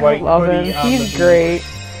 White I love hoodie him. on the He's beach. great.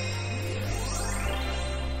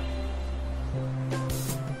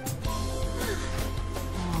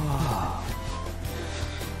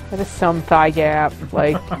 That is some thigh gap,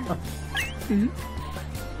 like.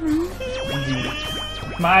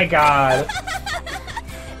 My God.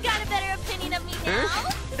 Got a better opinion of me now?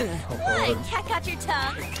 What? Cat got your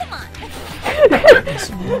tongue? Come on.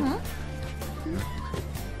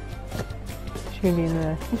 She gonna be in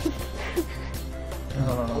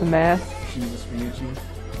the mask. Jesus, Ryuji.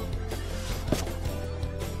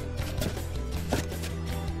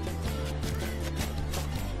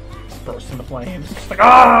 Burst into flames. It's like,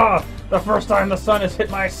 ah! The first time the sun has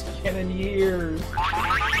hit my skin in years.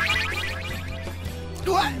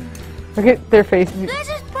 Look at their faces. This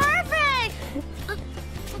is perfect!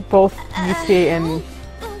 Both Yusuke and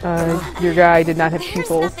your guy did not have There's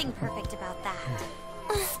pupils. nothing perfect about that.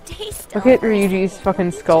 Stay still. Look at Ryuji's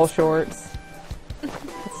fucking skull shorts.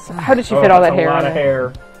 How did she fit all that hair a lot on of it?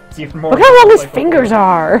 hair. It's even more Look how long his like fingers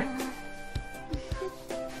are!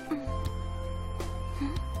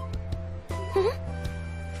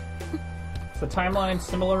 Is the timeline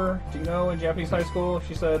similar, do you know, in Japanese high school?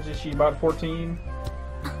 She said, is she about 14?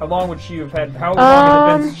 How long would she have had, how long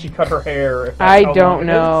has it been since she cut her hair? If that's I how don't long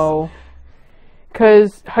know.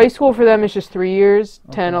 Because high school for them is just 3 years,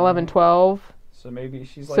 10, 11, 12. So maybe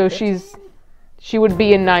she's like So 15? she would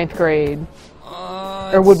be in 9th grade.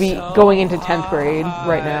 Or would be going into 10th grade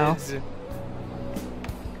right now.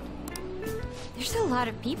 There's a lot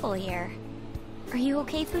of people here. Are you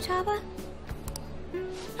okay, Futaba? I'm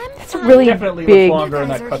That's fine. really Definitely big. looks longer in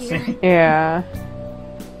You that guys are cutscene. Yeah.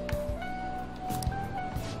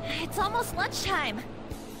 It's almost lunchtime.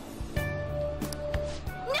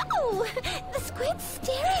 No! The squid's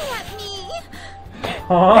staring at me!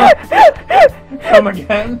 Huh? Come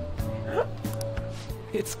again?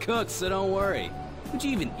 It's cooked, so don't worry. Would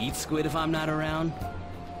you even eat squid if I'm not around?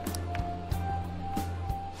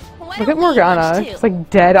 Why Look don't at we eat Morgana. lunch too? She's like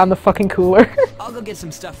dead on the fucking cooler. I'll go get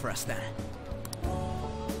some stuff for us then. I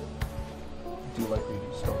do like the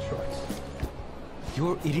skull shorts.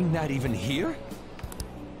 You're eating that even here?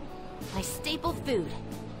 My staple food.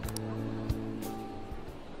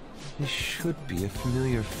 This should be a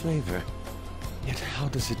familiar flavor. Yet how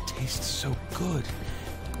does it taste so good?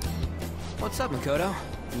 What's up, Makoto?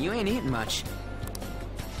 You ain't eating much.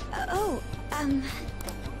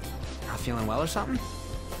 Not feeling well or something?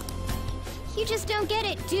 You just don't get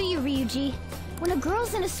it, do you, Ryuji? When a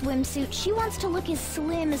girl's in a swimsuit, she wants to look as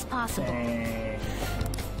slim as possible. Dang.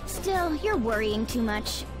 Still, you're worrying too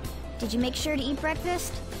much. Did you make sure to eat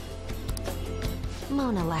breakfast?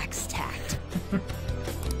 Mona lacks tact.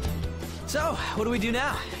 So, what do we do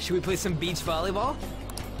now? Should we play some beach volleyball?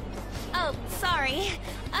 Oh, sorry.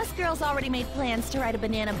 Us girls already made plans to ride a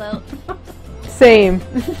banana boat. Same.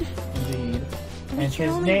 Indeed. And We his can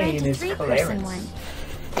only rent name a is 3-person Clarence. one.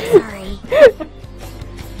 Sorry.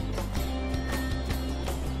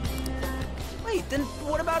 Wait, then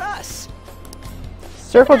what about us?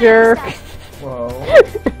 Circle jerk. Whoa.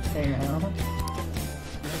 Hang on.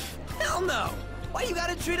 Hell no! Why you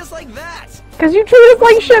gotta treat us like that? Because you treat us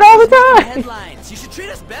like shit all the time. Headlines. You should treat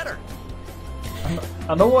us better.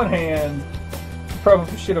 On the one hand, you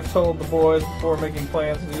probably should have told the boys before making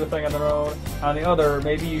plans to do a thing on their own. On the other,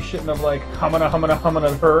 maybe you shouldn't have like humming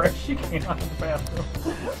her as she came out of the bathroom.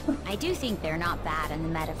 I do think they're not bad in the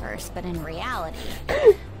metaverse, but in reality...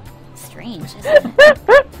 strange, isn't it?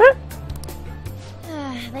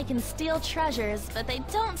 They can steal treasures, but they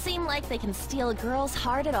don't seem like they can steal a girl's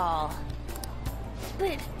heart at all.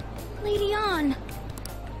 But, Lady Ann,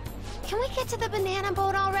 can we get to the banana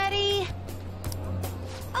boat already?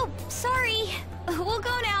 Oh, sorry. We'll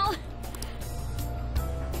go now.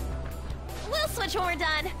 We'll switch when we're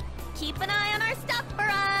done. Keep an eye on our stuff for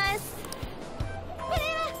us.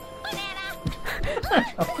 Banana! Banana!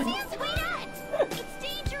 Sweetheart! It's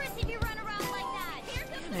dangerous if you run around like that. Here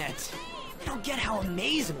comes It. I don't get how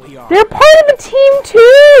amazing we are. They're part of the team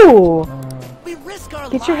too. We risk our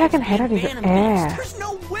Get your lives heckin' head being out of your bantam thieves. ass. There's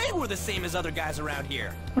no way we're the same as other guys around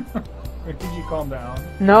here. Wait, did you calm down?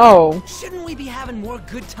 No. Shouldn't we be having more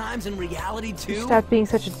good times in reality too? Stop being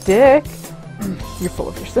such a dick. You're full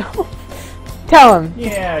of yourself. Tell him.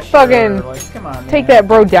 Yeah, sure. Fucking Like, come on, take man. that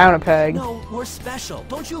bro down a peg. No, we're special.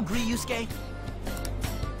 Don't you agree, Yusuke?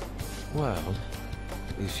 Well,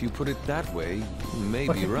 if you put it that way, you may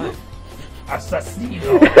be right.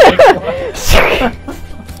 Assassino.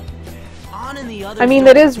 On and the others I mean,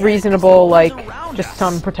 don't that is get it. reasonable, It's like, the ones around just us.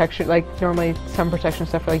 some protection, like, normally some protection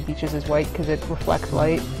stuff for, like, beaches is white because it reflects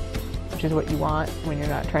light, which is what you want when you're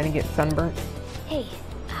not trying to get sunburnt. Hey,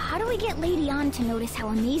 how do we get Lady Ann to notice how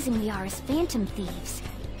amazing we are as phantom thieves?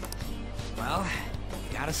 Well,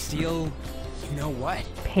 you gotta steal, you know what?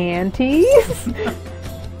 Panties?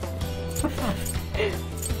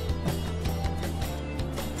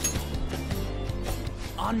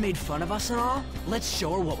 An made fun of us and all, let's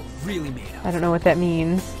show her what we're really made of. I don't know what that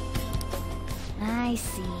means. I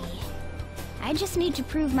see. I just need to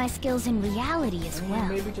prove my skills in reality as well.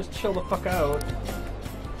 Maybe just chill the fuck out.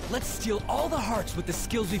 Let's steal all the hearts with the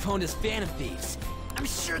skills we've honed as Phantom Thieves. I'm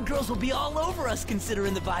sure girls will be all over us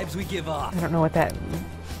considering the vibes we give off. I don't know what that means.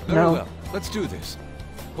 Very well. Let's do this.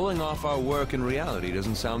 Pulling off our work in reality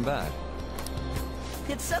doesn't sound bad.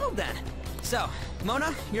 It's settled then. So,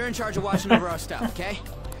 Mona, you're in charge of watching over our stuff, okay?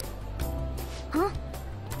 Huh?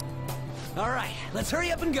 Alright, let's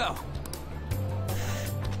hurry up and go.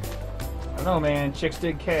 I don't know, man. Chicks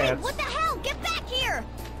dig cats. Hey, what the hell? Get back here!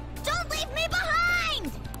 Don't leave me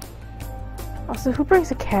behind! Also, who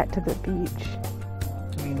brings a cat to the beach?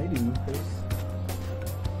 I mean, they do.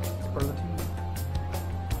 It's part of the team.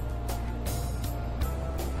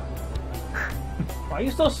 Why are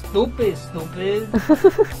you so stupid, stupid?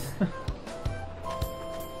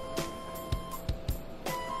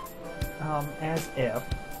 As if.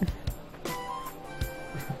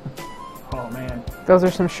 Oh, man. Those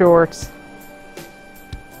are some shorts.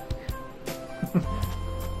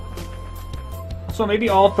 So maybe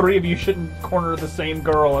all three of you shouldn't corner the same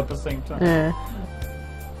girl at the same time. Yeah.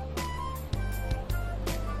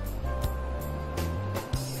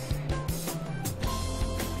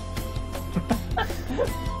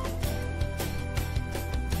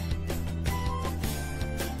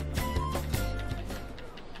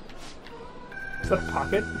 Is that a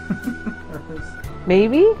pocket?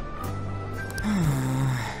 Maybe? Is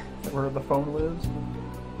that where the phone lives?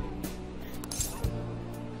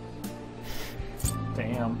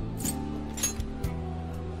 Damn.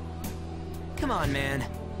 Come on, man.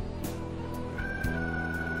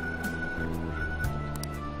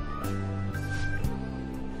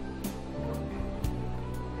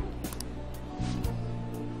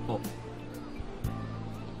 Oh.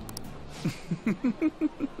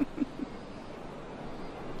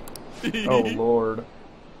 Oh, Lord.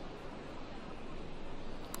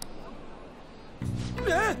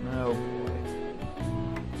 Oh, boy.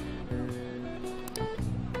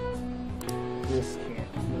 This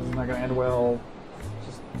can't. This is not gonna end well.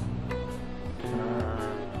 Just.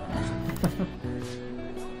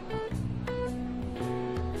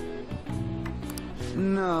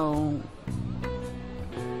 No.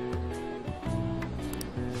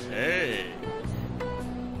 Hey.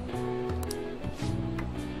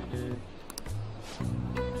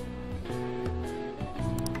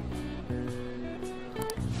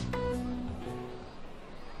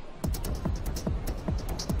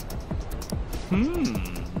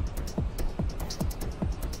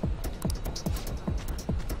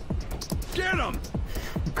 Get him!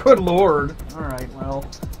 Good Lord. Alright, well.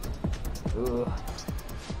 Ugh.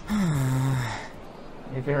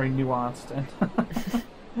 A very nuanced and.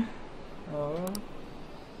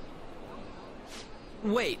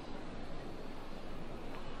 Wait.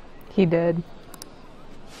 He did.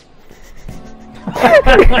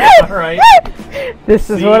 Alright. This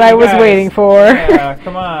is what I was waiting for. Yeah,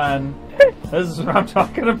 come on. This is what I'm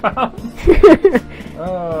talking about.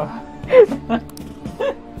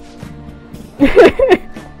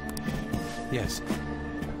 Yes.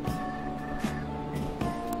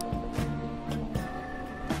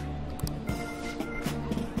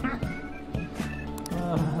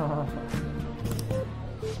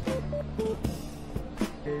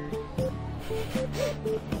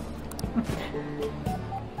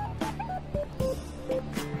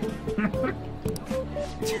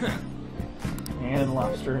 And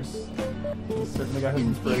lobsters. He's certainly got his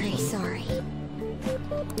inspiration. Very sorry.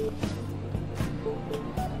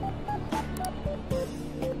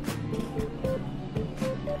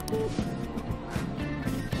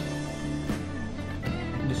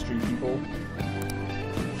 Industry people.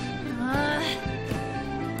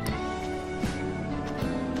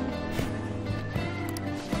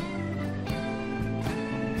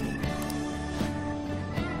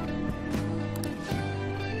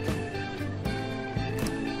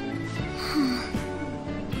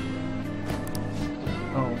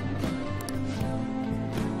 Oh.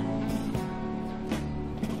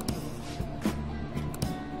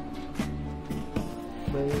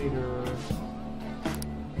 Later.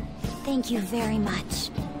 Thank you very much.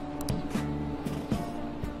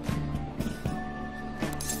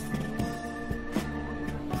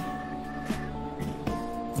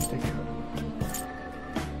 Let's take care of it.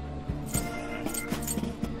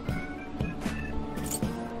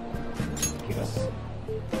 Yes.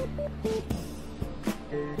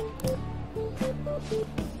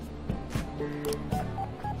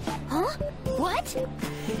 Huh? What?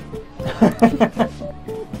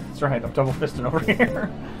 That's right, I'm double fisting over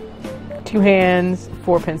here. 2 hands,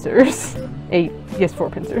 4 pincers. 8. Yes, 4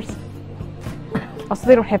 pincers. Also,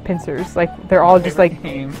 they don't have pincers. Like, they're all just like...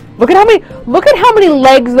 Look at how many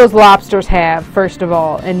legs those lobsters have, first of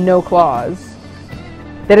all, and no claws.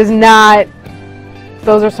 That is not...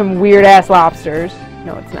 Those are some weird-ass lobsters.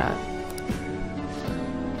 No, it's not.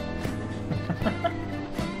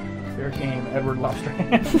 Fair game, Edward Lobster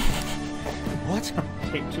Hand. What?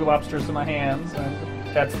 Take 2 lobsters in my hands,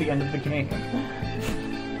 and that's the end of the game.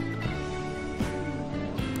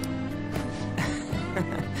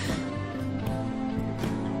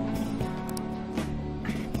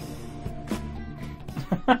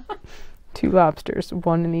 2 lobsters,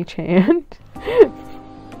 1 in each hand.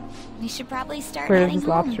 We should probably start Where did heading his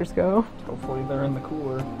home. lobsters go? Hopefully they're in the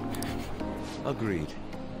cooler. Agreed.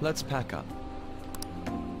 Let's pack up.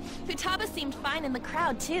 Futaba seemed fine in the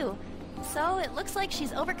crowd, too. So it looks like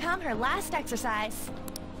she's overcome her last exercise.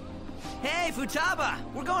 Hey, Futaba!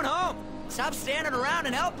 We're going home! Stop standing around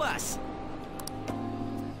and help us!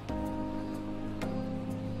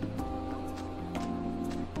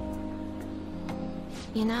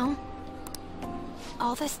 You know,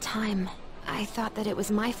 all this time, I thought that it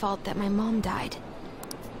was my fault that my mom died.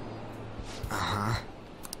 Uh-huh.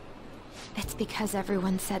 It's because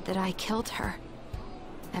everyone said that I killed her.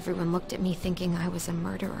 Everyone looked at me thinking I was a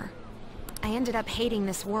murderer. I ended up hating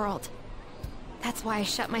this world. That's why I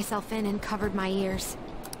shut myself in and covered my ears.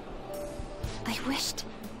 I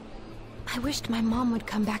wished my mom would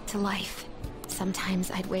come back to life. Sometimes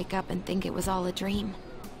I'd wake up and think it was all a dream.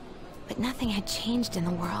 But nothing had changed in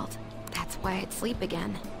the world. That's why I'd sleep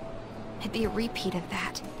again. It'd be a repeat of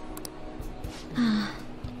that.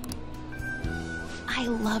 I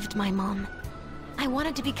loved my mom. I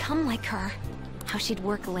wanted to become like her. How she'd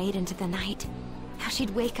work late into the night. How she'd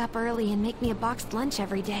wake up early and make me a boxed lunch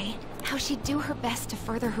every day. How she'd do her best to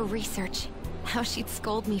further her research. How she'd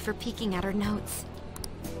scold me for peeking at her notes.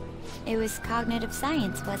 It was cognitive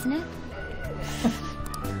science, wasn't it?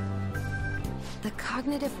 The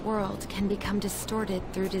cognitive world can become distorted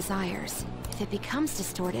through desires. If it becomes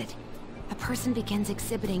distorted, a person begins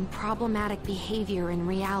exhibiting problematic behavior in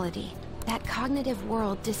reality. That cognitive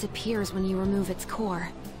world disappears when you remove its core,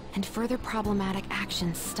 and further problematic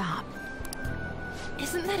actions stop.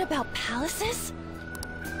 Isn't that about palaces?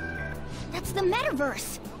 That's the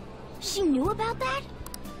metaverse. She knew about that?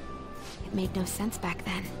 It made no sense back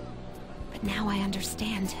then. But now I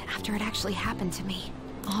understand, after it actually happened to me.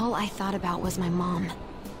 All I thought about was my mom.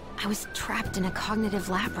 I was trapped in a cognitive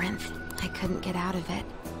labyrinth. I couldn't get out of it.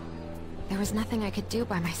 There was nothing I could do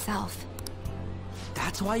by myself.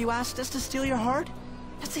 That's why you asked us to steal your heart?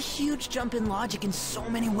 That's a huge jump in logic in so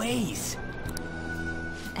many ways.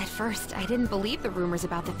 At first, I didn't believe the rumors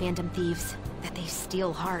about the Phantom Thieves, that they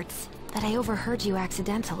steal hearts. But I overheard you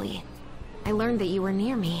accidentally. I learned that you were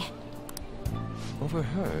near me.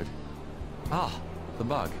 Overheard? Ah, the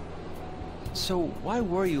bug. So why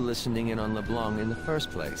were you listening in on LeBlanc in the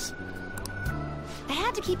first place? I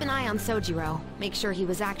had to keep an eye on Sojiro, make sure he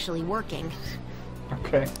was actually working.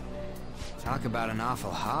 Okay. Talk about an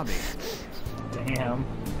awful hobby. Damn.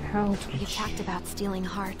 How? He talked about stealing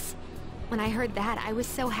hearts. When I heard that, I was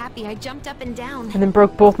so happy I jumped up and down. And then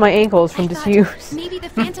broke both my ankles from I thought disuse. maybe the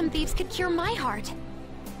Phantom Thieves could cure my heart.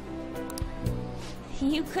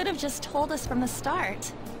 You could have just told us from the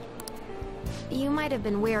start. You might have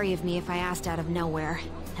been wary of me if I asked out of nowhere.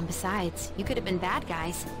 And besides, you could have been bad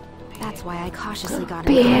guys. That's why I cautiously got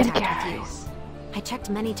in contact with you. I checked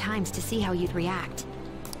many times to see how you'd react.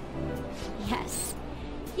 Yes.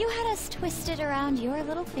 You had us twisted around your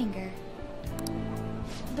little finger.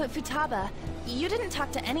 But Futaba, you didn't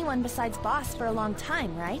talk to anyone besides Boss for a long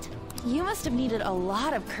time, right? You must have needed a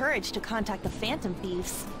lot of courage to contact the Phantom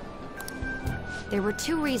Thieves. There were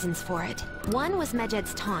 2 reasons for it. One was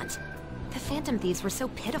Medjed's taunt. The Phantom Thieves were so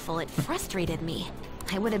pitiful it frustrated me.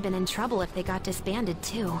 I would have been in trouble if they got disbanded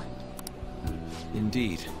too.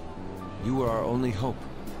 Indeed. You were our only hope.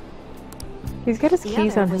 He's got his The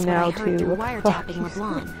keys other on was him what I now heard too. through What the fuck? wiretapping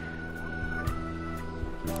LeBlanc.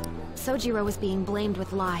 Sojiro was being blamed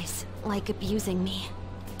with lies, like abusing me.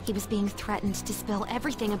 He was being threatened to spill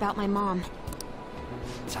everything about my mom.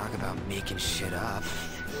 Talk about making shit up.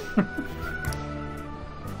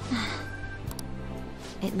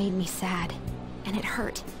 It made me sad, and it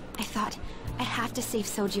hurt. I thought, I have to save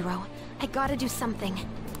Sojiro. I gotta do something.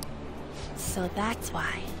 So that's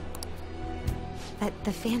why. But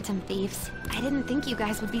the Phantom Thieves, I didn't think you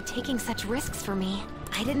guys would be taking such risks for me.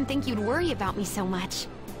 I didn't think you'd worry about me so much.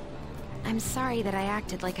 I'm sorry that I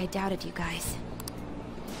acted like I doubted you guys.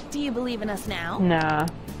 Do you believe in us now? Nah.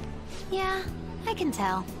 Yeah, I can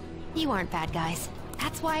tell. You aren't bad guys.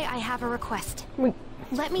 That's why I have a request.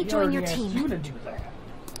 Let me We join already your asked team. you to do that.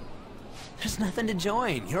 There's nothing to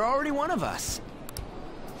join. You're already one of us.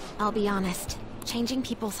 I'll be honest. Changing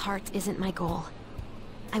people's hearts isn't my goal.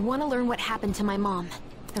 I want to learn what happened to my mom.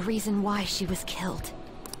 The reason why she was killed.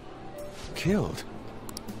 Killed?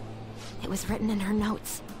 It was written in her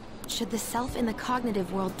notes. Should the self in the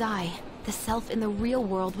cognitive world die, the self in the real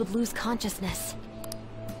world would lose consciousness.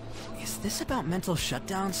 Is this about mental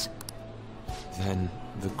shutdowns? Then,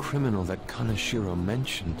 the criminal that Kaneshiro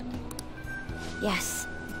mentioned. Yes,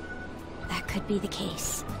 that could be the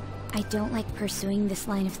case. I don't like pursuing this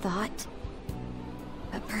line of thought,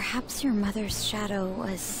 but perhaps your mother's shadow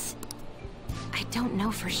was... I don't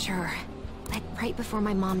know for sure. Like, right before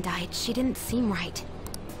my mom died, she didn't seem right.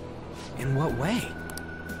 In what way?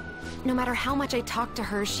 No matter how much I talked to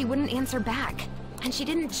her, she wouldn't answer back. And she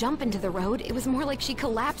didn't jump into the road, it was more like she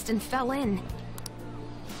collapsed and fell in.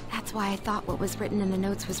 That's why I thought what was written in the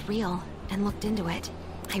notes was real, and looked into it.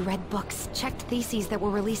 I read books, checked theses that were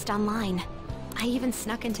released online. I even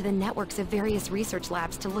snuck into the networks of various research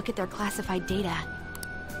labs to look at their classified data.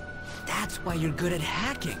 That's why you're good at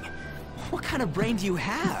hacking. What kind of brain do you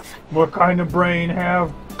have? What kind of brain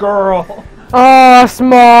have, girl? Oh,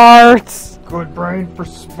 smarts! Good brain for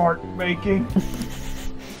smart making.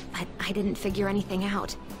 But I didn't figure anything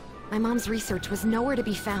out. My mom's research was nowhere to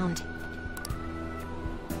be found.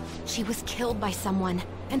 She was killed by someone,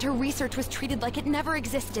 and her research was treated like it never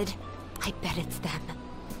existed. I bet it's them.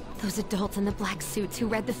 Those adults in the black suits who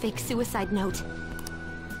read the fake suicide note.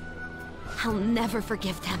 I'll never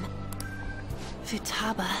forgive them.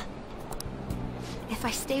 Futaba. If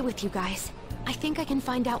I stay with you guys, I think I can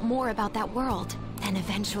find out more about that world. Then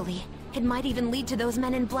eventually, it might even lead to those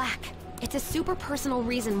men in black. It's a super personal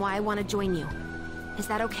reason why I want to join you. Is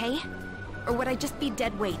that okay? Or would I just be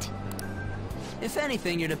dead weight? If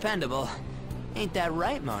anything, you're dependable. Ain't that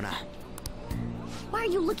right, Mona? Why are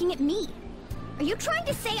you looking at me? Are you trying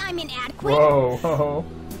to say I'm inadequate? Whoa,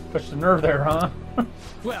 touched the nerve there, huh?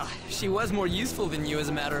 Well, she was more useful than you, as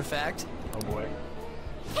a matter of fact. Oh boy.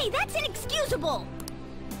 Hey, that's inexcusable!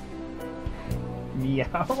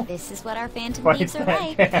 Meow. This is what our phantom Why thieves is are that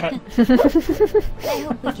like. cat? I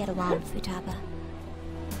hope we get along, Futaba.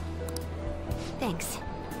 Thanks.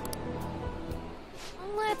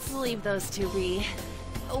 Let's leave those two be.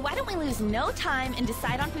 Why don't we lose no time and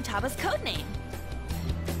decide on Futaba's codename?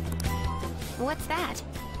 What's that?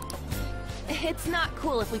 It's not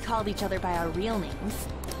cool if we called each other by our real names.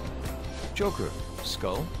 Joker,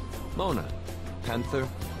 Skull, Mona, Panther,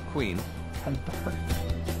 Queen, Panther.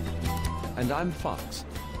 And I'm Fox.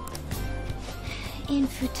 In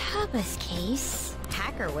Futaba's case,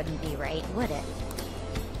 hacker wouldn't be right, would it?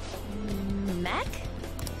 Mech?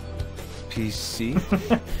 PC?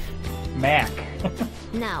 Mac.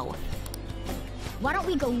 No. Why don't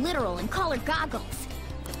we go literal and call her Goggles?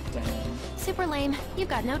 Super lame. You've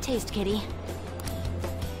got no taste, kitty.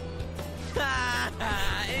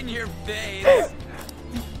 In your face!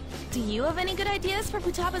 Do you have any good ideas for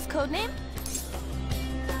Futaba's codename?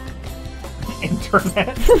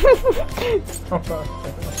 Internet.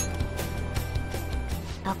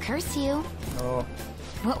 I'll curse you. Oh.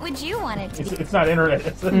 What would you want it to be? It's not internet,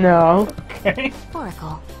 is it? No. Okay.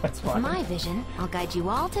 Oracle. That's With fine. my vision, I'll guide you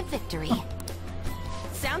all to victory.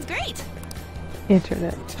 Sounds great!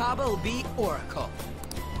 Internet. Futaba will be Oracle.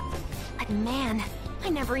 But man, I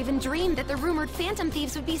never even dreamed that the rumored Phantom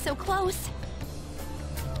Thieves would be so close.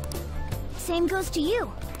 Same goes to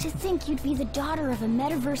you. To think you'd be the daughter of a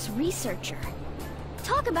metaverse researcher.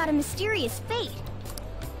 Talk about a mysterious fate.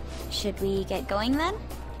 Should we get going then?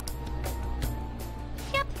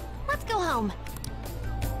 Yep, let's go home.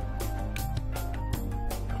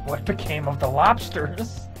 What became of the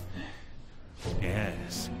lobsters?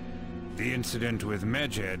 Yes. The incident with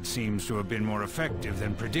Medjed seems to have been more effective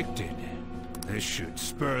than predicted. This should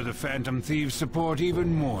spur the Phantom Thieves' support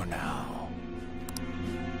even more now.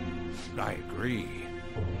 I agree.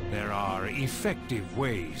 There are effective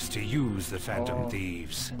ways to use the Phantom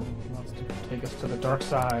Thieves. He wants to take us to the dark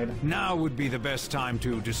side. Now would be the best time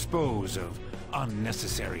to dispose of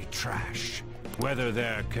unnecessary trash, whether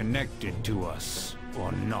they're connected to us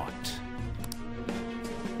or not.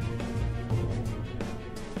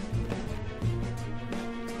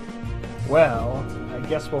 Well, I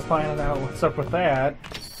guess we'll find out what's up with that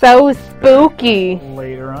So spooky.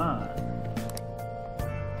 later on.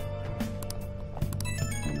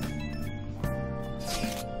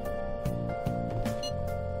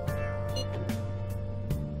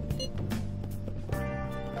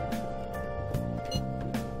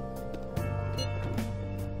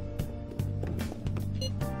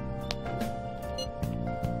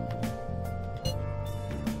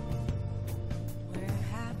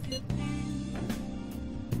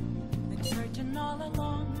 all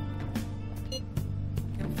alone.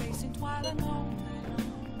 You're facing twilight moment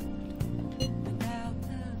without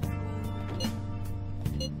the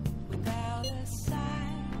without a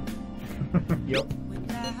sign. Yep.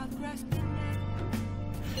 Without grasping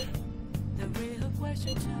it. The real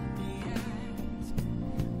question to be asked,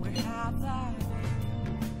 where have I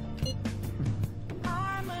been?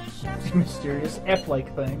 I'm a chef. Mysterious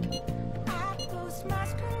F-like thing. Close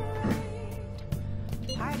masquerade,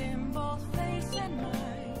 hiding both face and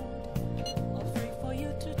mind. All free for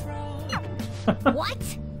you to draw.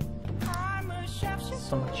 What? I'm a chef.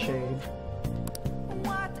 So much shade.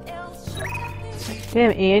 What else should I be?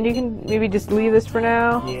 Damn, and you can maybe just leave this for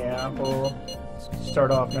now. Yeah, we'll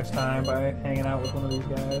start off next time by hanging out with one of these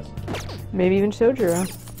guys. Maybe even Sojiro.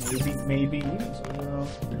 Maybe even Sojiro.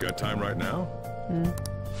 You got time right now?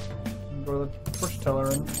 Go to the fortune teller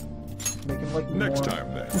and make him like Next more.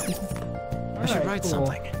 time, then. I should write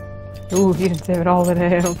something. Ooh, you didn't save it all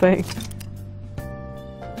today, I don't think.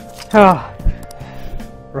 Oh.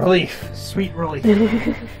 Relief. Sweet relief.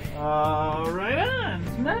 Right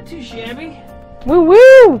on. Not too shabby. Woo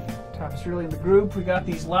woo! Top really in the group. We got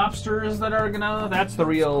these lobsters that are gonna. That's the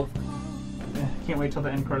real. Can't wait till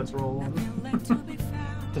the end credits roll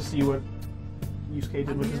to see what Yusuke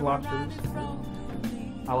did with his lobsters.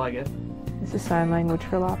 I like it. This is sign language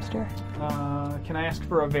for lobster. Can I ask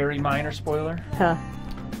for a very minor spoiler? Huh.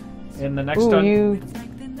 In the next you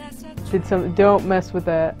did some. Don't mess with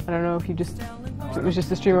that. I don't know if you just. It was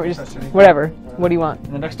just a stream or just whatever. What do you want?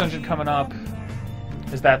 The next dungeon coming up.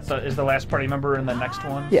 Is that the last party member in the next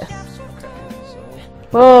one? Yes. Okay. So.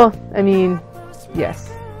 Well, I mean,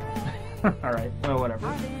 yes. All right. Well,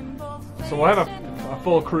 whatever. So we'll have a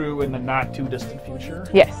full crew in the not too distant future.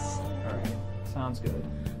 Yes. All right. Sounds good.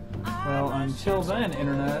 Well, until then,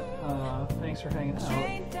 Internet, thanks for hanging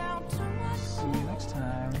out. See you next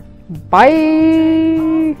time. Bye.